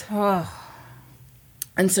 Yes.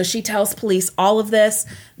 And so she tells police all of this.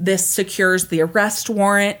 This secures the arrest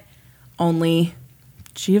warrant. Only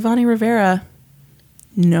Giovanni Rivera,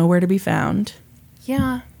 nowhere to be found.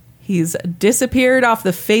 Yeah. He's disappeared off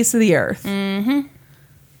the face of the earth. Mm-hmm.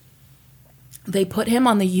 They put him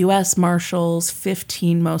on the U.S. Marshals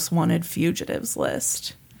 15 most wanted fugitives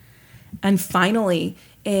list. And finally,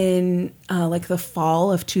 in like the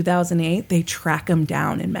fall of 2008, they track him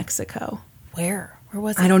down in Mexico. Where? Where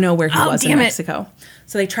was it? I don't know where he was in damn it. Mexico.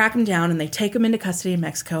 So they track him down and they take him into custody in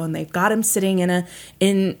Mexico, and they've got him sitting in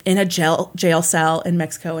a jail cell in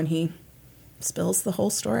Mexico, and he spills the whole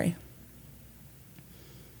story.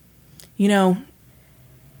 You know,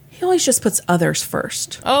 he always just puts others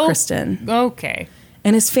first, Kristen. Okay.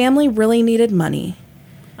 And his family really needed money.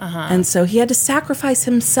 And so he had to sacrifice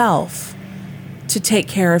himself to take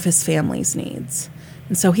care of his family's needs.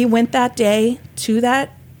 And so he went that day to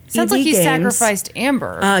that Sounds EB like he Games. sacrificed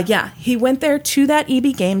Amber. Yeah, he went there to that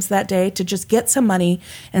EB Games that day to just get some money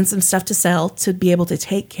and some stuff to sell to be able to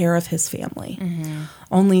take care of his family.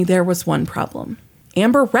 Only there was one problem.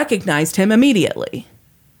 Amber recognized him immediately.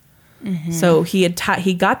 So he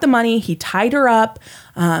got the money, he tied her up,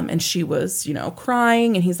 and she was, you know,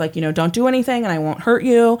 crying, and he's like, you know, don't do anything and I won't hurt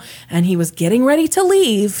you. And he was getting ready to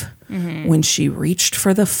leave when she reached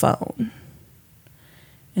for the phone.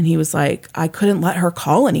 And he was like, I couldn't let her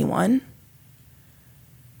call anyone.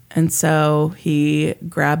 And so he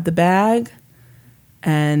grabbed the bag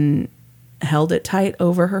and held it tight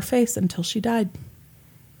over her face until she died.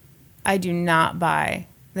 I do not buy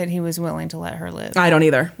that he was willing to let her live. I don't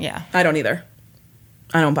either. Yeah. I don't either.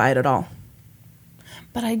 I don't buy it at all.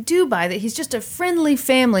 But I do buy that he's just a friendly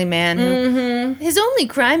family man. Who, his only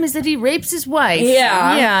crime is that he rapes his wife.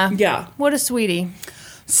 Yeah. What a sweetie.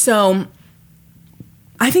 So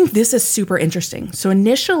I think this is super interesting. So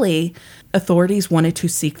initially, authorities wanted to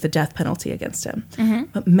seek the death penalty against him.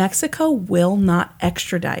 But Mexico will not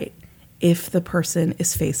extradite if the person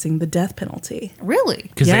is facing the death penalty. Really?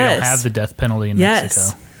 Because they don't have the death penalty in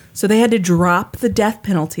Mexico. So they had to drop the death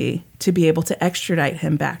penalty to be able to extradite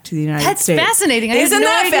him back to the United States. That's fascinating. Isn't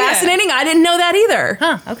that fascinating? I didn't know that either.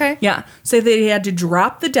 Huh, okay. Yeah. So they had to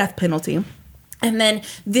drop the death penalty. And then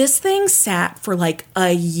this thing sat for like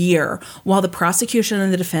a year while the prosecution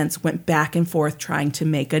and the defense went back and forth trying to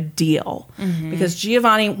make a deal. Because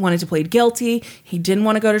Giovanni wanted to plead guilty. He didn't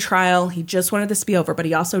want to go to trial. He just wanted this to be over, but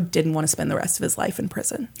he also didn't want to spend the rest of his life in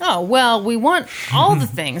prison. Oh, well, we want all the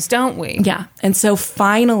things, don't we? Yeah. And so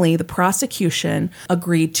finally, the prosecution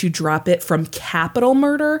agreed to drop it from capital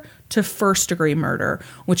murder to first-degree murder,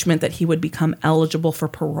 which meant that he would become eligible for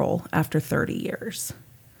parole after 30 years.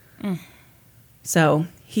 So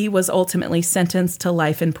he was ultimately sentenced to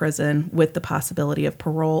life in prison with the possibility of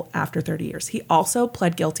parole after 30 years. He also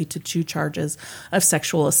pled guilty to 2 charges of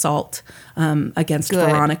sexual assault against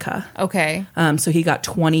Veronica. Okay. So he got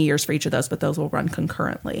 20 years for each of those, but those will run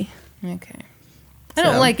concurrently. Okay. I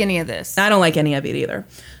don't like any of this. I don't like any of it either.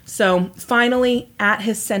 So finally, at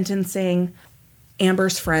his sentencing,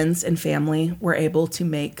 Amber's friends and family were able to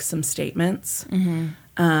make some statements.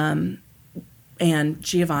 And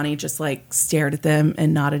Giovanni just like stared at them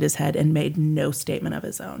and nodded his head and made no statement of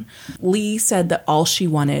his own. Lee said that all she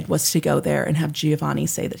wanted was to go there and have Giovanni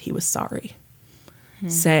say that he was sorry.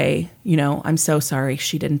 Say, you know, I'm so sorry.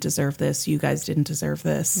 She didn't deserve this. You guys didn't deserve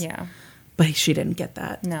this. Yeah. But she didn't get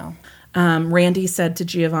that. No. Randy said to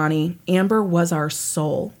Giovanni, Amber was our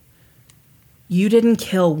soul. You didn't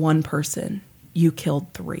kill one person. You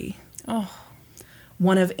killed 3. Oh.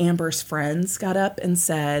 One of Amber's friends got up and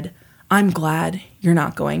said, I'm glad you're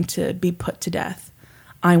not going to be put to death.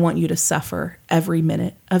 I want you to suffer every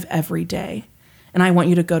minute of every day. And I want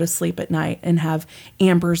you to go to sleep at night and have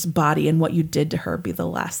Amber's body and what you did to her be the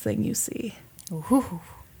last thing you see. Ooh.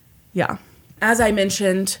 Yeah. As I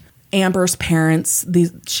mentioned, Amber's parents,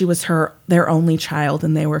 she was their only child,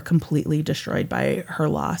 and they were completely destroyed by her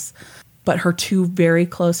loss. But her 2 very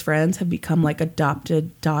close friends have become like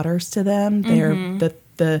adopted daughters to them. They're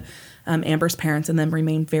Amber's parents and them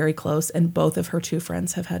remain very close, and both of her 2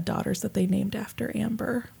 friends have had daughters that they named after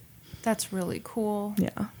Amber. That's really cool.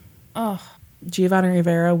 Yeah. Oh. Giovanni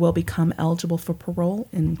Rivera will become eligible for parole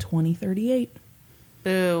in 2038.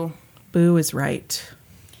 Boo. Boo is right.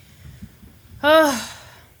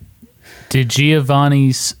 Did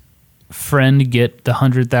Giovanni's friend get the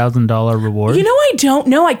 $100,000 reward? You know, I don't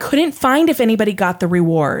know. I couldn't find if anybody got the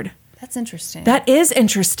reward. That's interesting. That is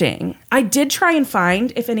interesting. I did try and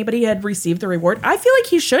find if anybody had received the reward. I feel like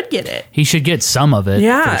he should get it. He should get some of it.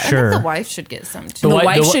 Yeah. for sure. I think the wife should get some too. The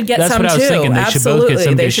wife should get that's some what I was too. thinking. They Absolutely. should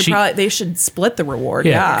both get some. They should split the reward.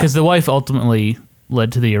 Yeah, Yeah. because the wife ultimately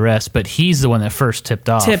led to the arrest, but he's the one that first tipped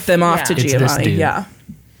off. Tip them off to It's this Giovanni. dude. Yeah.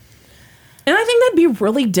 And I think that'd be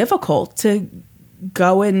really difficult to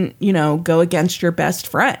go and, go against your best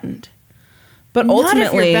friend. But Not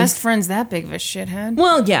ultimately, if your best friend's that big of a shithead.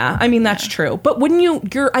 well, yeah, I mean, that's true. But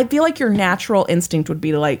wouldn't I feel like your natural instinct would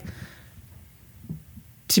be to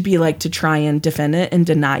try and defend it and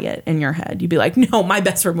deny it in your head. You'd be like, no, my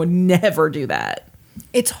best friend would never do that.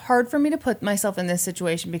 It's hard for me to put myself in this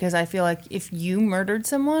situation because I feel like if you murdered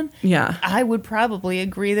someone, Yeah. I would probably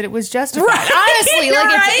agree that it was justified. Right. Honestly, You're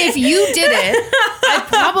right. if you did it, I'd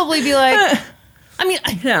probably be like,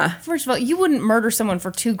 Yeah. First of all, you wouldn't murder someone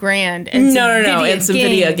for $2,000 and No. And some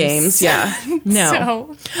video games. Yeah.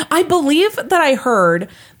 No. I believe that I heard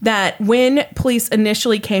that when police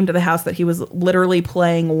initially came to the house that he was literally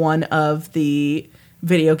playing one of the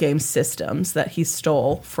video game systems that he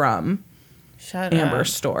stole from Shut Amber's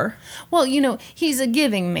up. store. Well, he's a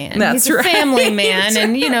giving man. That's he's a right. family man.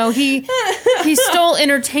 And, he stole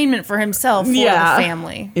entertainment for himself for the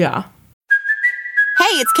family. Yeah.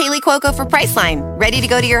 Hey, it's Kaylee Cuoco for Priceline. Ready to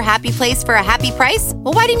go to your happy place for a happy price?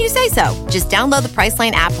 Well, why didn't you say so? Just download the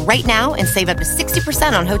Priceline app right now and save up to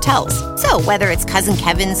 60% on hotels. So whether it's Cousin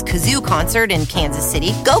Kevin's Kazoo Concert in Kansas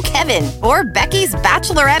City, go Kevin, or Becky's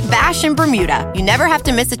Bachelorette Bash in Bermuda, you never have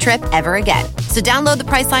to miss a trip ever again. So download the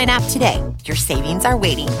Priceline app today. Your savings are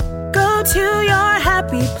waiting.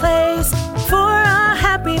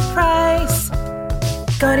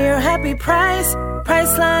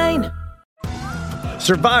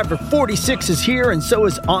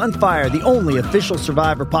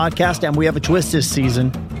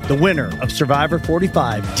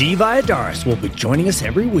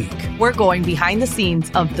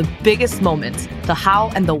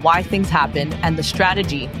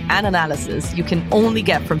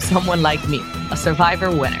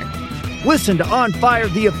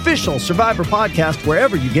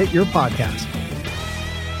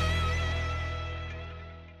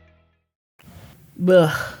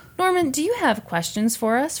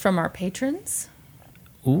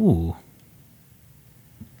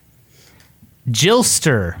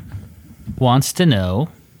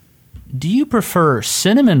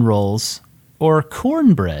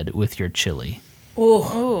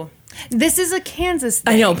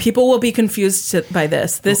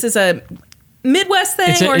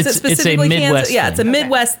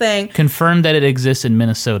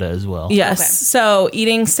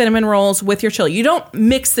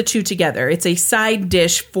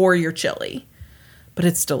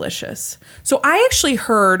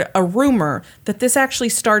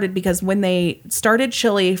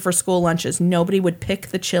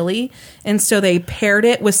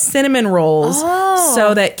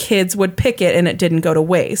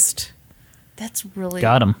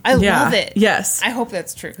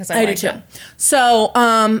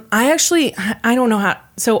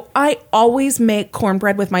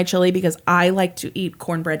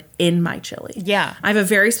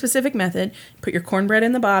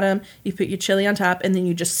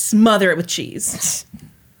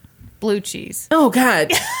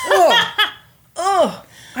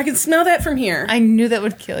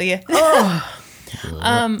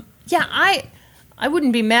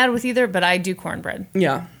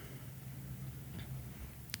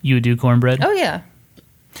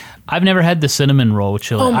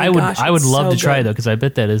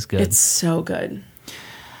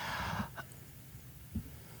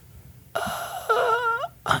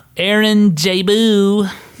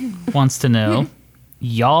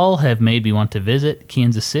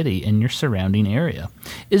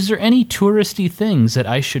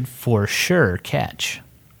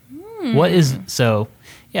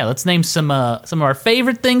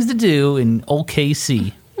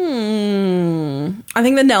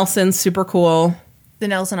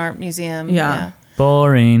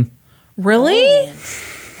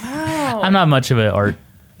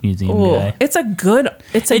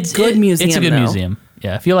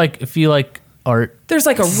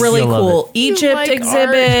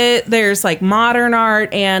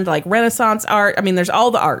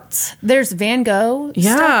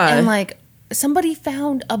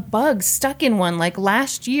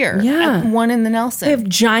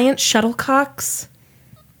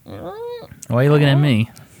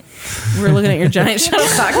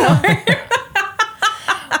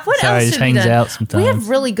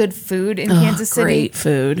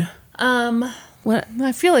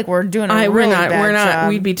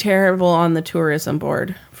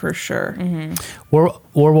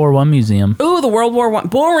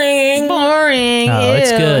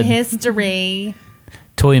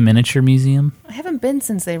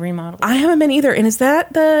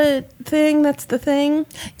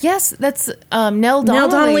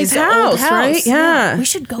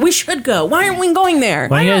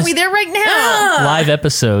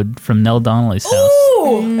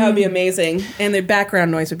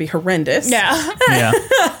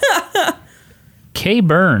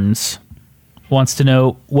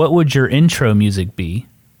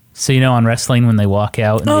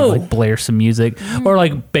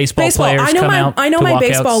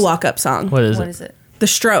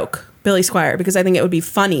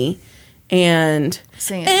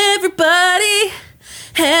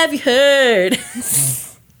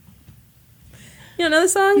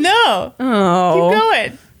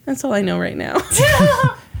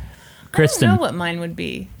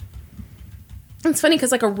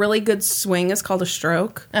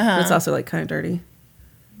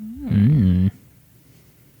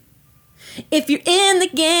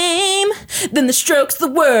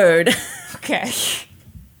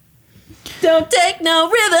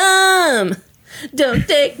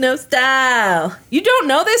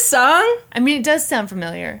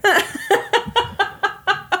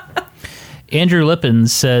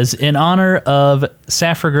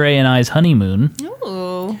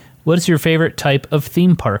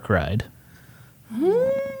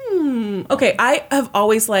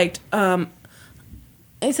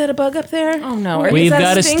 Is that a bug up there? Oh no! Or We've is that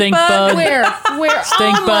got a stink bug. Where?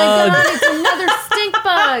 Stink oh bug. my god! It's another stink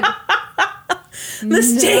bug. The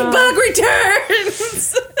stink bug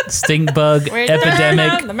returns. Stink bug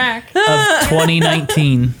epidemic The Mac. of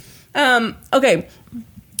 2019. Okay.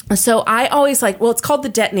 So I always well, it's called the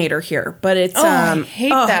detonator here, but it's I hate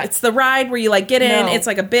that. It's the ride where you get in. No. It's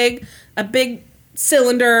like a big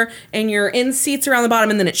cylinder, and you're in seats around the bottom,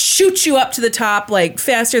 and then it shoots you up to the top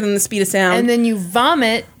faster than the speed of sound. And then you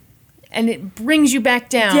vomit, and it brings you back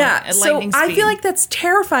down. yeah, at so lightning speed. I feel like that's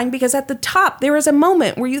terrifying because at the top there is a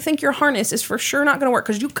moment where you think your harness is for sure not going to work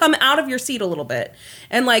because you come out of your seat a little bit,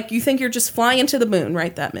 and you think you're just flying into the moon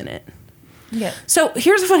right that minute. Yeah. So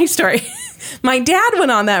here's a funny story. My dad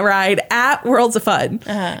went on that ride at Worlds of Fun.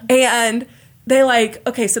 And they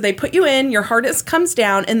okay, so they put you in, your harness comes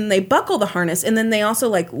down, and then they buckle the harness, and then they also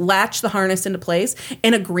latch the harness into place,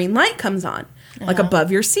 and a green light comes on,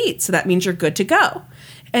 above your seat. So that means you're good to go.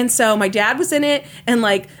 And so my dad was in it, and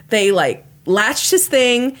they latched his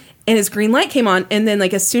thing, and his green light came on, and then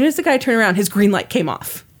as soon as the guy turned around, his green light came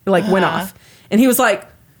off. Went off. And he was like,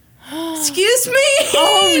 excuse me?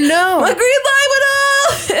 Oh, no. My green light went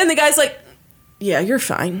off. And the guy's like, yeah, you're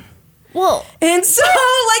fine. Well, And so,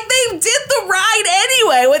 they did the ride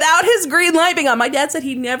anyway without his green light being on. My dad said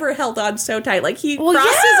he never held on so tight. He crossed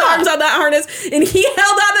his arms on that harness, and he held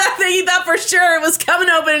on to that thing. He thought for sure it was coming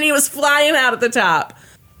open, and he was flying out at the top.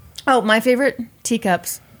 oh, my favorite,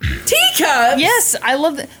 teacups. Teacups? Yes, I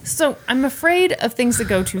love that. So I'm afraid of things that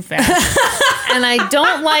go too fast. And I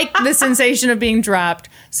don't like the sensation of being dropped.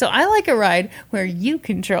 So I like a ride where you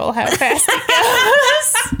control how fast it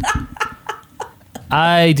goes.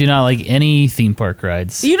 I do not like any theme park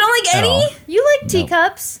rides. You don't like At any? all. You like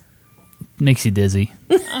teacups? Makes you dizzy.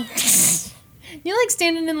 You like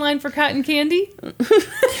standing in line for cotton candy?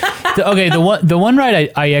 Okay, the one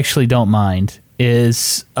ride I actually don't mind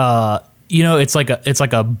is it's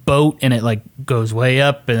like a boat, and it goes way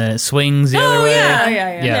up and then it swings the other way.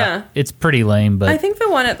 Yeah. It's pretty lame, but I think the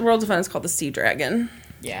one at Worlds of Fun is called the Sea Dragon.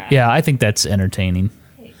 yeah, I think that's entertaining.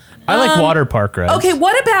 I like water park rides. Okay,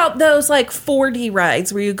 what about those 4D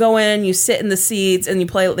rides where you go in, you sit in the seats, and they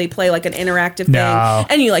play an interactive thing, No.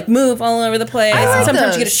 and you move all over the place. I like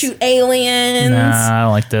Sometimes you get to those. shoot aliens. Nah, I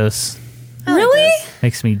don't like those. Really?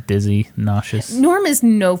 Makes me dizzy, nauseous. Norm is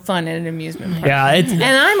no fun at an amusement park. Yeah, And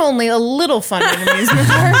I'm only a little fun at an amusement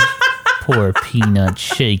park. poor Peanut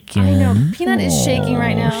shaking. I know. Peanut is shaking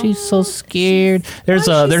right now. She's so scared. There's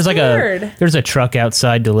scared? a truck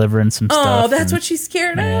outside delivering some stuff. Oh, that's and- what she's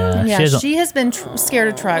scared of? Yeah, Yeah, doesn't- she has been scared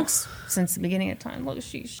of trucks since the beginning of time. Look,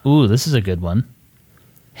 Ooh, this is a good one.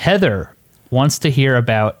 Heather wants to hear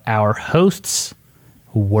about our host's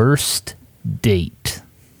worst date.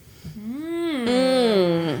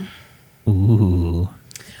 Ooh.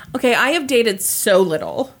 Okay, I have dated so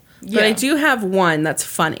little, but I Yeah. do have one that's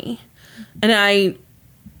funny. And I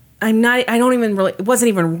don't even really, it wasn't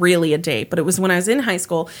even really a date, but it was when I was in high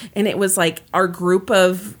school, and it was our group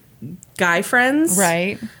of guy friends.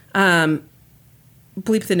 right?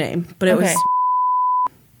 Bleep the name, but it was. Okay.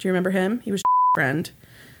 Do you remember him? He was friend.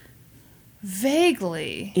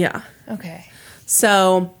 Vaguely. Yeah. Okay.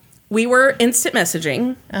 So we were instant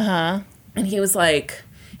messaging. And he was like,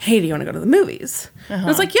 hey, do you want to go to the movies? I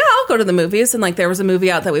was like, yeah, I'll go to the movies. And there was a movie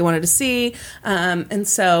out that we wanted to see. And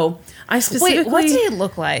so I specifically. Wait, what did he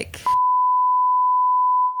look like?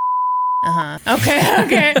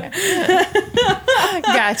 Okay.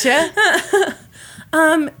 Gotcha.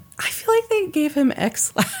 I feel like they gave him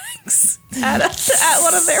X-Lax at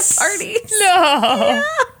one of their parties. No.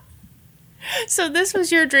 So this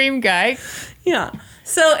was your dream guy. Yeah.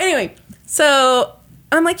 So anyway,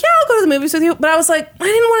 I'm like, yeah, I'll go to the movies with you. But I was like, I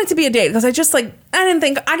didn't want it to be a date because I just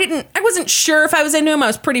I wasn't sure if I was into him. I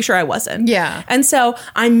was pretty sure I wasn't. Yeah. And so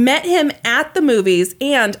I met him at the movies,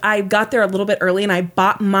 and I got there a little bit early, and I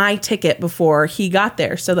bought my ticket before he got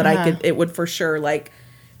there so that it would for sure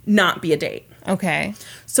not be a date. Okay.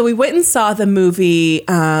 So we went and saw the movie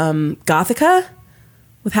Gothica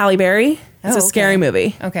with Halle Berry. It's a scary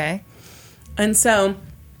movie. Okay. And so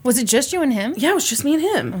Was it just you and him? yeah, it was just me and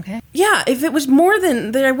him. Okay. Yeah, if it was more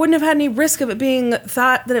than that, I wouldn't have had any risk of it being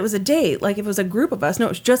thought that it was a date. If it was a group of us. No, it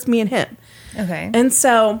was just me and him. Okay. And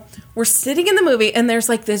so we're sitting in the movie, and there's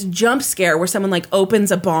this jump scare where someone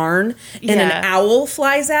opens a barn and an Yeah. owl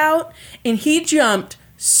flies out, and he jumped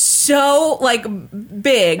so so like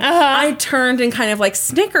big. I turned and kind of like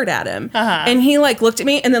snickered at him. And he like looked at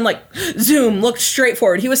me and then like zoom, looked straight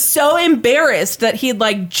forward. He was so embarrassed that he'd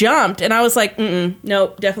like jumped. And I was like,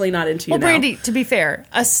 nope, definitely not into you now. Brandy, to be fair,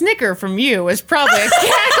 a snicker from you is probably a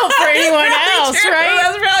cackle for anyone else, true. right?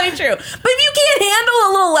 That's probably true. But if you can't handle a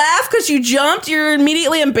little laugh because you jumped, you're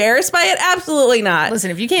immediately embarrassed by it? Absolutely not.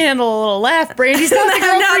 Listen, if you can't handle a little laugh, Brandy's not the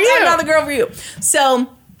girl for you. I'm not the girl for you. So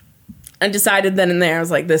I decided then and there, I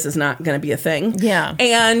was like, this is not going to be a thing. Yeah.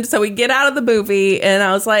 And so we get out of the movie, and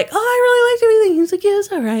I was like, oh, I really liked everything. He was like, yeah,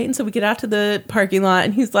 it's all right. And so we get out to the parking lot,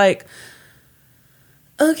 and he's like,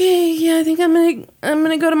 okay, yeah, I think I'm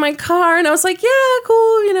gonna go to my car. And I was like, yeah,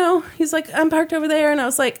 cool, you know. He's like, I'm parked over there. And I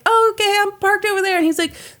was like, oh, okay, I'm parked over there. And he's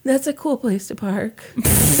like, that's a cool place to park.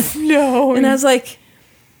 No. And I was like,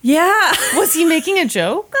 yeah. Was he making a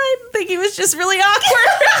joke? I think he was just really awkward.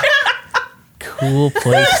 Cool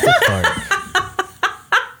place to park.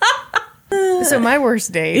 So my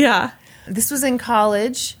worst date. Yeah. This was in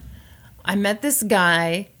college. I met this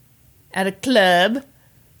guy at a club.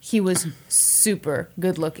 He was super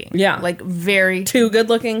good looking. Yeah. Like very... Too good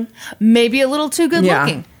looking. Maybe a little too good Yeah.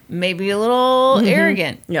 looking. Maybe a little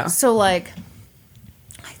arrogant. Yeah. So like,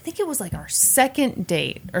 I think it was like our second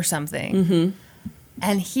date or something.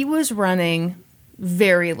 And he was running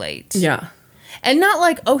very late. Yeah. And not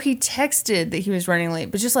like, oh, he texted that he was running late,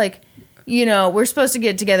 but just like, you know, we're supposed to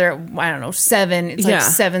get together at, I don't know, 7. It's like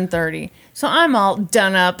 7:30. So I'm all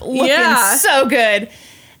done up, looking so good.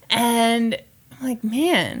 And I'm like,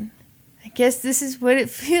 man, I guess this is what it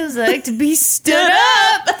feels like to be stood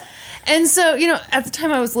up. And so, you know, at the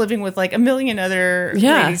time I was living with like a million other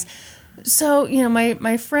ladies. So, you know,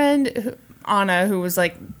 my friend Anna, who was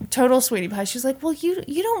like total sweetie pie, she's like, well,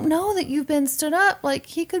 you don't know that you've been stood up. Like,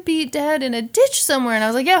 he could be dead in a ditch somewhere. And I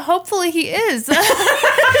was like, yeah, hopefully he is. So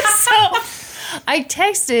I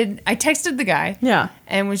texted the guy. Yeah.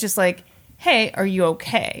 And was just like, hey, are you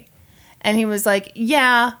okay? And he was like,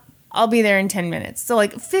 yeah, I'll be there in 10 minutes. So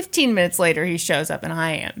like 15 minutes later, he shows up and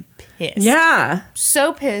I am pissed. Yeah.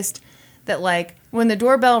 So pissed that like when the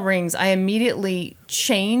doorbell rings, I immediately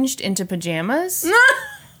changed into pajamas.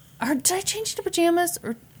 Or did I change into pajamas?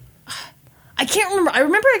 Or I can't remember. I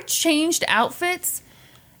remember I changed outfits.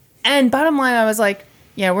 And bottom line, I was like,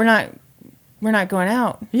 yeah, we're not going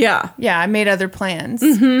out. Yeah. Yeah, I made other plans.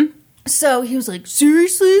 So he was like,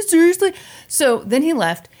 seriously? So then he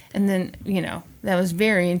left. And then, you know, that was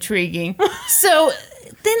very intriguing. So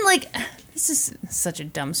then, like, this is such a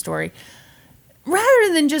dumb story.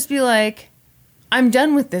 Rather than just be like, I'm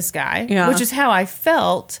done with this guy, which is how I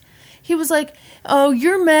felt, he was like, oh,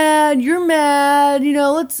 you're mad, you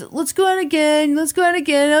know, let's go out again.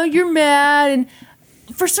 Oh, you're mad. And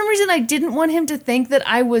for some reason, I didn't want him to think that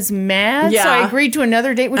I was mad, so I agreed to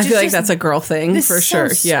another date, which I feel like that's a girl thing this for is sure.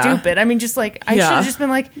 So Yeah. stupid. I mean, just like, I should have just been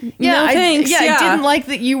like, No, thanks. I didn't like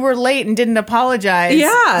that you were late and didn't apologize.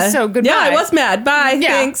 Yeah. So goodbye. Yeah, I was mad. Bye. Yeah.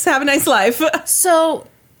 Thanks. Have a nice life. So,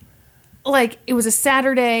 like, it was a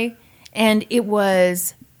Saturday, and it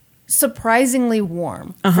was surprisingly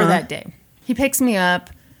warm for that day. He picks me up,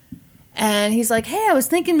 and he's like, hey, I was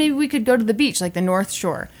thinking maybe we could go to the beach, like the North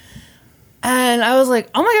Shore. And I was like,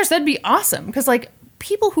 oh my gosh, that'd be awesome. Because, like,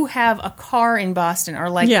 people who have a car in Boston are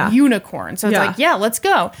like unicorns. So it's like, yeah, let's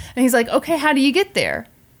go. And he's like, okay, how do you get there?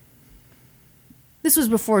 This was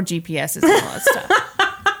before GPSs and all that stuff.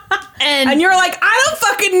 And you're like, I don't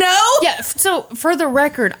fucking know. Yeah. So for the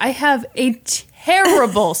record, I have a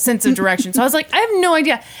terrible sense of direction. So I was like, I have no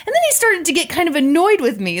idea. And then he started to get kind of annoyed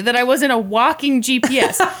with me that I wasn't a walking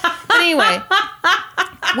GPS. But anyway,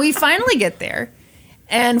 we finally get there.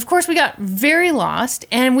 And of course, we got very lost,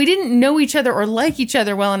 and we didn't know each other or like each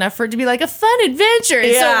other well enough for it to be like a fun adventure.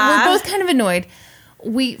 And so we're both kind of annoyed.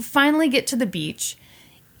 We finally get to the beach.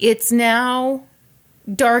 It's now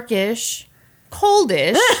darkish,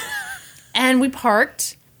 coldish, and we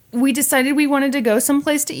parked. We decided we wanted to go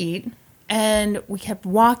someplace to eat, and we kept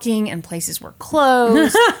walking, and places were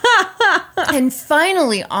closed. And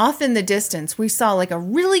finally, off in the distance, we saw like a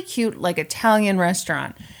really cute, like Italian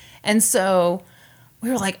restaurant. And so we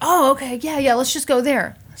were like, oh, okay, yeah, let's just go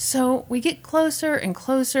there. So we get closer and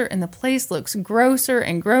closer, and the place looks grosser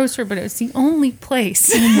and grosser, but it was the only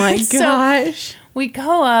place. Oh my gosh. So we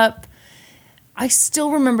go up. I still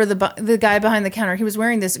remember the guy behind the counter. He was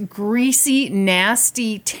wearing this greasy,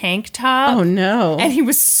 nasty tank top. Oh, no. And he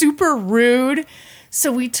was super rude.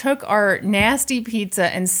 So we took our nasty pizza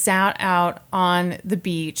and sat out on the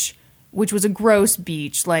beach, which was a gross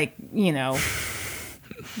beach, like, you know,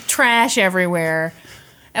 trash everywhere.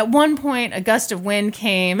 At one point, a gust of wind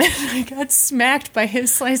came, and I got smacked by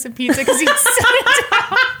his slice of pizza because he'd set it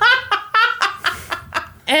down.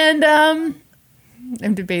 And I'm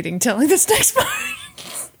debating telling this next part.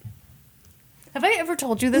 Have I ever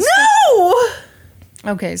told you this? No!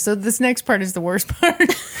 Okay, so this next part is the worst part.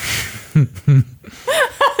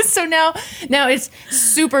 So now it's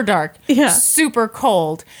super dark, super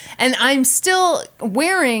cold, and I'm still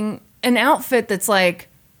wearing an outfit that's like,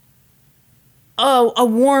 a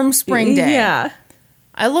warm spring day. Yeah.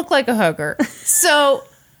 I look like a hugger. So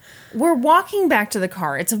we're walking back to the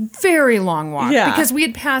car. It's a very long walk because we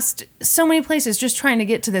had passed so many places just trying to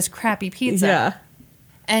get to this crappy pizza. Yeah.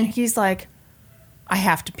 And he's like, I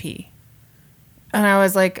have to pee. And I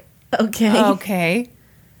was like, okay.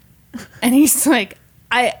 And he's like,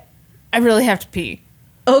 I really have to pee.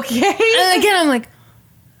 Okay. And again, I'm like,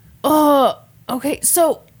 oh, okay.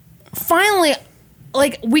 So finally,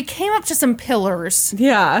 like, we came up to some pillars.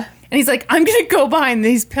 Yeah. And he's like, I'm going to go behind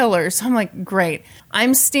these pillars. So I'm like, great.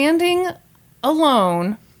 I'm standing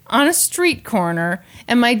alone on a street corner,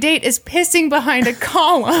 and my date is pissing behind a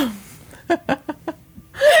column. Of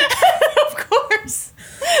course,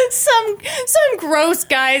 some gross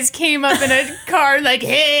guys came up in a car like,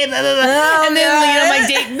 hey, blah, blah, blah. And then my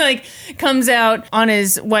date like comes out on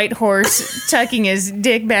his white horse, tucking his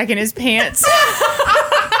dick back in his pants.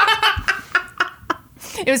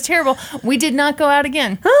 It was terrible. We did not go out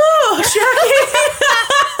again. Oh,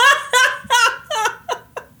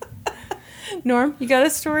 shocking. Norm, you got a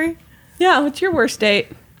story? Yeah, what's your worst date?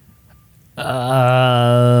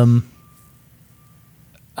 I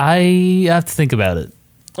have to think about it.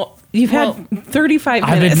 You've had 35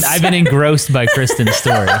 minutes. I've been engrossed by Kristen's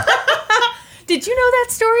story. Did you know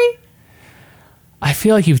that story? I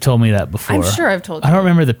feel like you've told me that before. I'm sure I've told you. I don't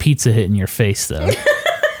remember the pizza hitting your face though.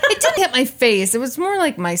 It didn't hit my face. It was more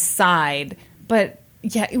like my side. But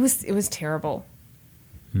yeah, it was terrible.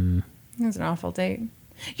 It was an awful date.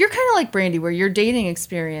 You're kind of like Brandy, where your dating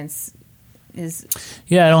experience is...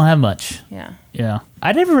 Yeah, I don't have much. Yeah. Yeah.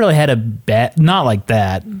 I never really had a bad... Not like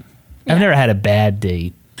that. I've never had a bad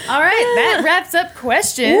date. All right, that wraps up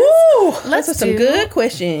questions. Ooh, Let's those are some do- good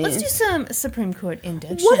questions. Let's do some Supreme Court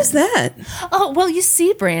induction. What is that? Oh, well, you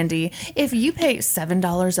see, Brandy, if you pay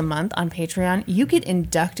 $7 a month on Patreon, you get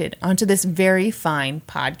inducted onto this very fine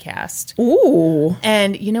podcast. Ooh.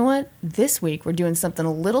 And you know what? This week, we're doing something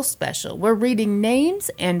a little special. We're reading names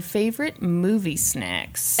and favorite movie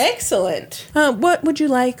snacks. Excellent. What would you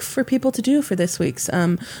like for people to do for this week's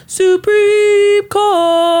Supreme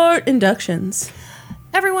Court inductions?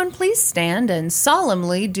 Everyone, please stand and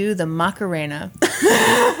solemnly do the Macarena.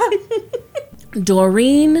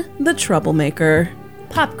 Doreen the Troublemaker.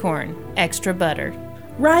 Popcorn, extra butter.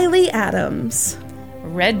 Riley Adams.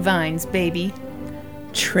 Red vines, baby.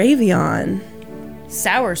 Travion.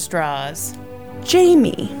 Sour straws.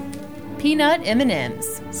 Jamie. Peanut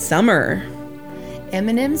M&Ms. Summer.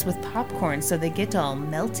 M&Ms with popcorn so they get all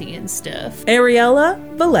melty and stuff.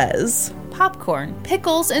 Ariella Velez. Popcorn,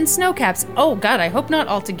 pickles, and snow caps. Oh, God, I hope not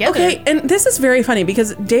all together. Okay, and this is very funny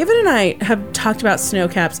because David and I have talked about snow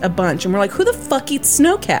caps a bunch, and we're like, who the fuck eats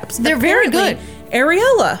snow caps? They're very good.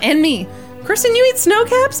 Ariella. And me. Kristen, you eat snow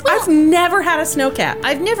caps? I've never had a snow cap.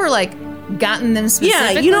 I've never, gotten them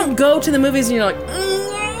specifically. Yeah, you don't go to the movies and you're like,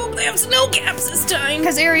 they have snow caps this time.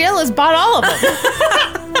 Because Ariella's bought all of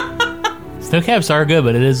them. Snow caps are good,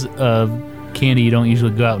 but it is candy you don't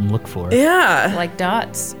usually go out and look for. Yeah. Like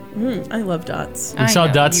Dots. I love Dots. We saw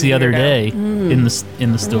Dots the other day in the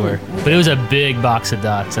store, but it was a big box of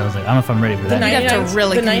Dots. I was like, I don't know if I'm ready for that. You have to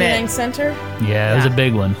really the commit. 99 center? Yeah, it was a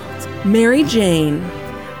big one. Mary Jane.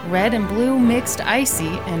 Red and blue mixed icy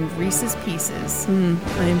and Reese's Pieces.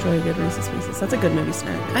 I enjoy a good Reese's Pieces. That's a good movie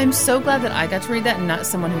snack. I'm so glad that I got to read that and not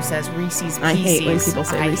someone who says Reese's Pieces. I hate when people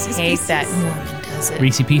say Reese's I hate Pieces. that Norman does it.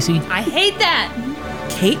 Reese Piecey. I hate that.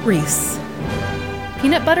 Kate Reese.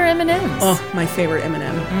 Peanut butter M&Ms. Oh, my favorite M&M.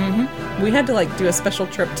 Mm-hmm. We had to do a special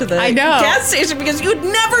trip to the I know. gas station because you'd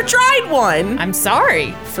never tried one. I'm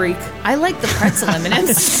sorry. Freak. I like the pretzel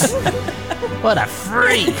M&Ms. What a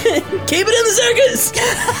freak! Keep it in the circus.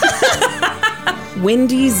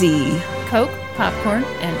 Windy Z. Coke, popcorn,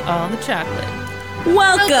 and all the chocolate.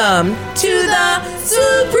 Welcome to the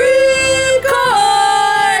Supreme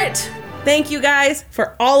Court. Thank you guys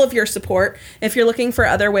for all of your support. If you're looking for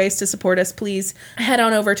other ways to support us, please head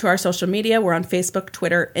on over to our social media. We're on Facebook,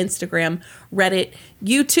 Twitter, Instagram, Reddit,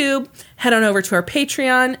 YouTube. Head on over to our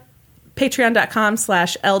Patreon,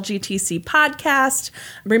 patreon.com/LGTC podcast.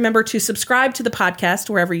 Remember to subscribe to the podcast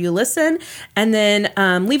wherever you listen. And then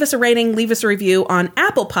leave us a rating, leave us a review on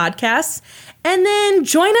Apple Podcasts. And then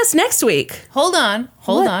join us next week. Hold on.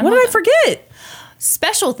 What did I forget?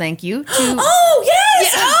 Special thank you to... Oh,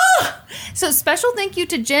 yes! Yeah. Oh! So special thank you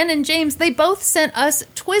to Jen and James. They both sent us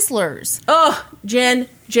Twizzlers. Oh, Jen,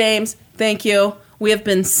 James, thank you. We have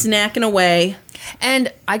been snacking away.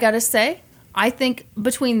 And I gotta say, I think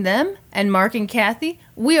between them and Mark and Kathy,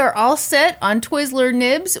 we are all set on Twizzler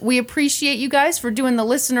Nibs. We appreciate you guys for doing the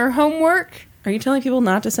listener homework. Are you telling people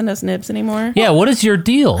not to send us nibs anymore? Yeah, what is your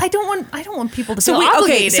deal? I don't want people to feel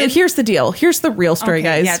obligated. Okay, so here's the deal. Here's the real story,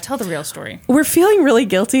 guys. Yeah, tell the real story. We're feeling really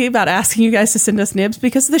guilty about asking you guys to send us nibs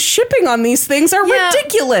because the shipping on these things are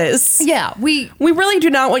ridiculous. Yeah, we really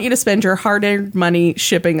do not want you to spend your hard-earned money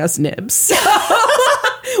shipping us nibs.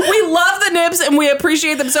 We love the nibs and we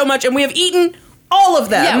appreciate them so much, and we have eaten all of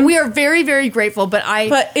them. Yeah, we are very, very grateful, but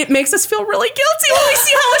it makes us feel really guilty when we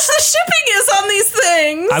see how much the shipping is on these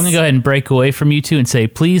things. I'm going to go ahead and break away from you two and say,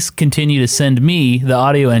 please continue to send me, the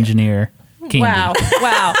audio engineer, candy. Wow.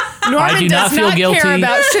 Norman I do not feel guilty. Care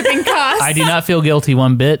about shipping costs. I do not feel guilty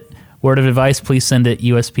one bit. Word of advice, please send it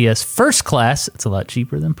USPS first class. It's a lot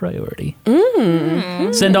cheaper than priority.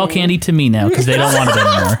 Send all candy to me now because they don't want it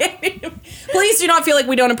anymore. Please do not feel like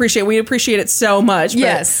we don't appreciate it. We appreciate it so much. But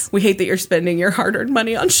yes. We hate that you're spending your hard-earned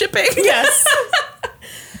money on shipping. Yes.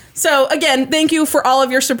 So, again, thank you for all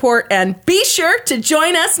of your support, and be sure to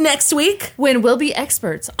join us next week when we'll be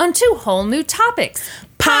experts on 2 whole new topics.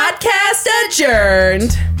 Podcast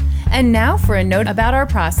adjourned. And now for a note about our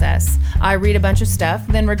process. I read a bunch of stuff,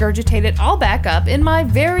 then regurgitate it all back up in my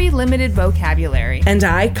very limited vocabulary. And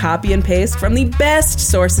I copy and paste from the best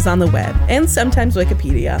sources on the web, and sometimes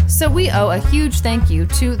Wikipedia. So we owe a huge thank you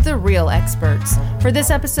to the real experts. For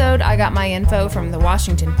this episode, I got my info from the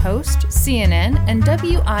Washington Post, CNN, and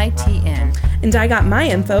WITN. And I got my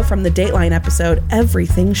info from the Dateline episode,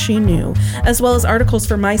 Everything She Knew, as well as articles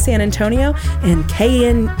for My San Antonio and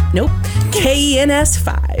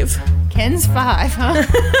KENS5. Ken's 5, huh?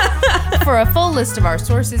 For a full list of our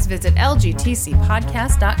sources, visit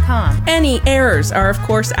lgtcpodcast.com. Any errors are, of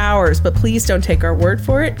course, ours, but please don't take our word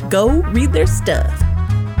for it. Go read their stuff.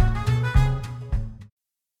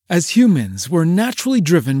 As humans, we're naturally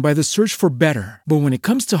driven by the search for better. But when it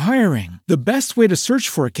comes to hiring, the best way to search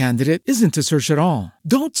for a candidate isn't to search at all.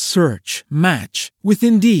 Don't search, match with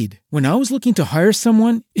Indeed. When I was looking to hire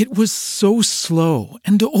someone, it was so slow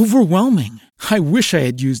and overwhelming. I wish I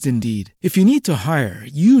had used Indeed. If you need to hire,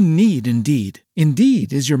 you need Indeed.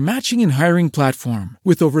 Indeed is your matching and hiring platform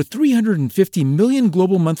with over 350 million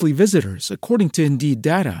global monthly visitors, according to Indeed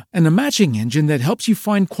data, and a matching engine that helps you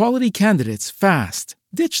find quality candidates fast.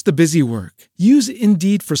 Ditch the busy work. Use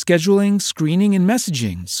Indeed for scheduling, screening, and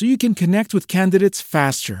messaging so you can connect with candidates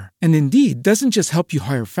faster. And Indeed doesn't just help you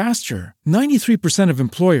hire faster. 93% of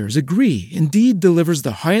employers agree Indeed delivers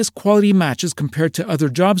the highest quality matches compared to other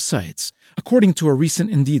job sites, according to a recent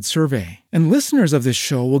Indeed survey. And listeners of this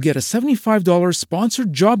show will get a $75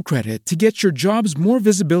 sponsored job credit to get your jobs more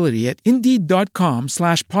visibility at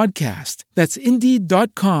Indeed.com/podcast. That's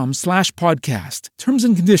Indeed.com/podcast. Terms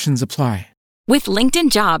and conditions apply. With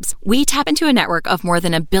LinkedIn Jobs, we tap into a network of more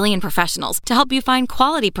than 1 billion professionals to help you find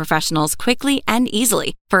quality professionals quickly and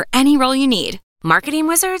easily for any role you need. Marketing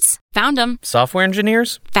wizards? Found them. Software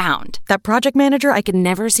engineers? Found. That project manager I could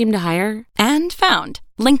never seem to hire? And found.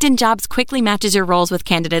 LinkedIn Jobs quickly matches your roles with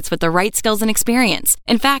candidates with the right skills and experience.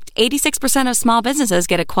 In fact, 86% of small businesses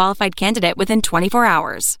get a qualified candidate within 24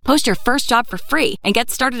 hours. Post your first job for free and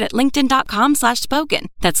get started at linkedin.com/spoken.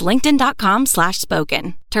 That's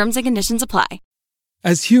linkedin.com/spoken. Terms and conditions apply.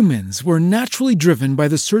 As humans, we're naturally driven by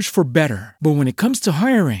the search for better. But when it comes to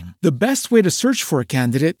hiring, the best way to search for a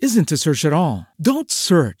candidate isn't to search at all. Don't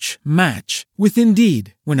search, match with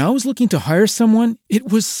Indeed. When I was looking to hire someone,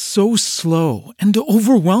 it was so slow and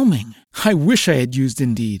overwhelming. I wish I had used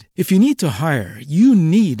Indeed. If you need to hire, you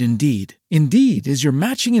need Indeed. Indeed is your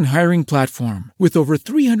matching and hiring platform with over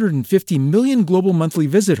 350 million global monthly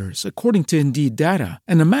visitors, according to Indeed data,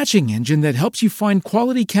 and a matching engine that helps you find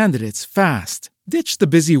quality candidates fast. Ditch the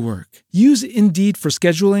busy work. Use Indeed for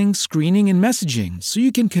scheduling, screening, and messaging so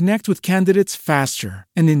you can connect with candidates faster.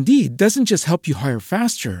 And Indeed doesn't just help you hire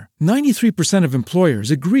faster. 93% of employers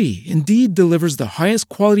agree Indeed delivers the highest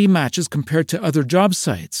quality matches compared to other job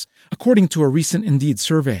sites, according to a recent Indeed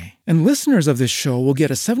survey. And listeners of this show will get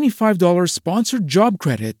a $75 sponsored job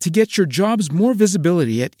credit to get your jobs more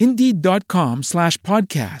visibility at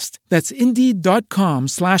Indeed.com/podcast. That's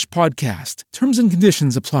Indeed.com/podcast. Terms and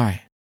conditions apply.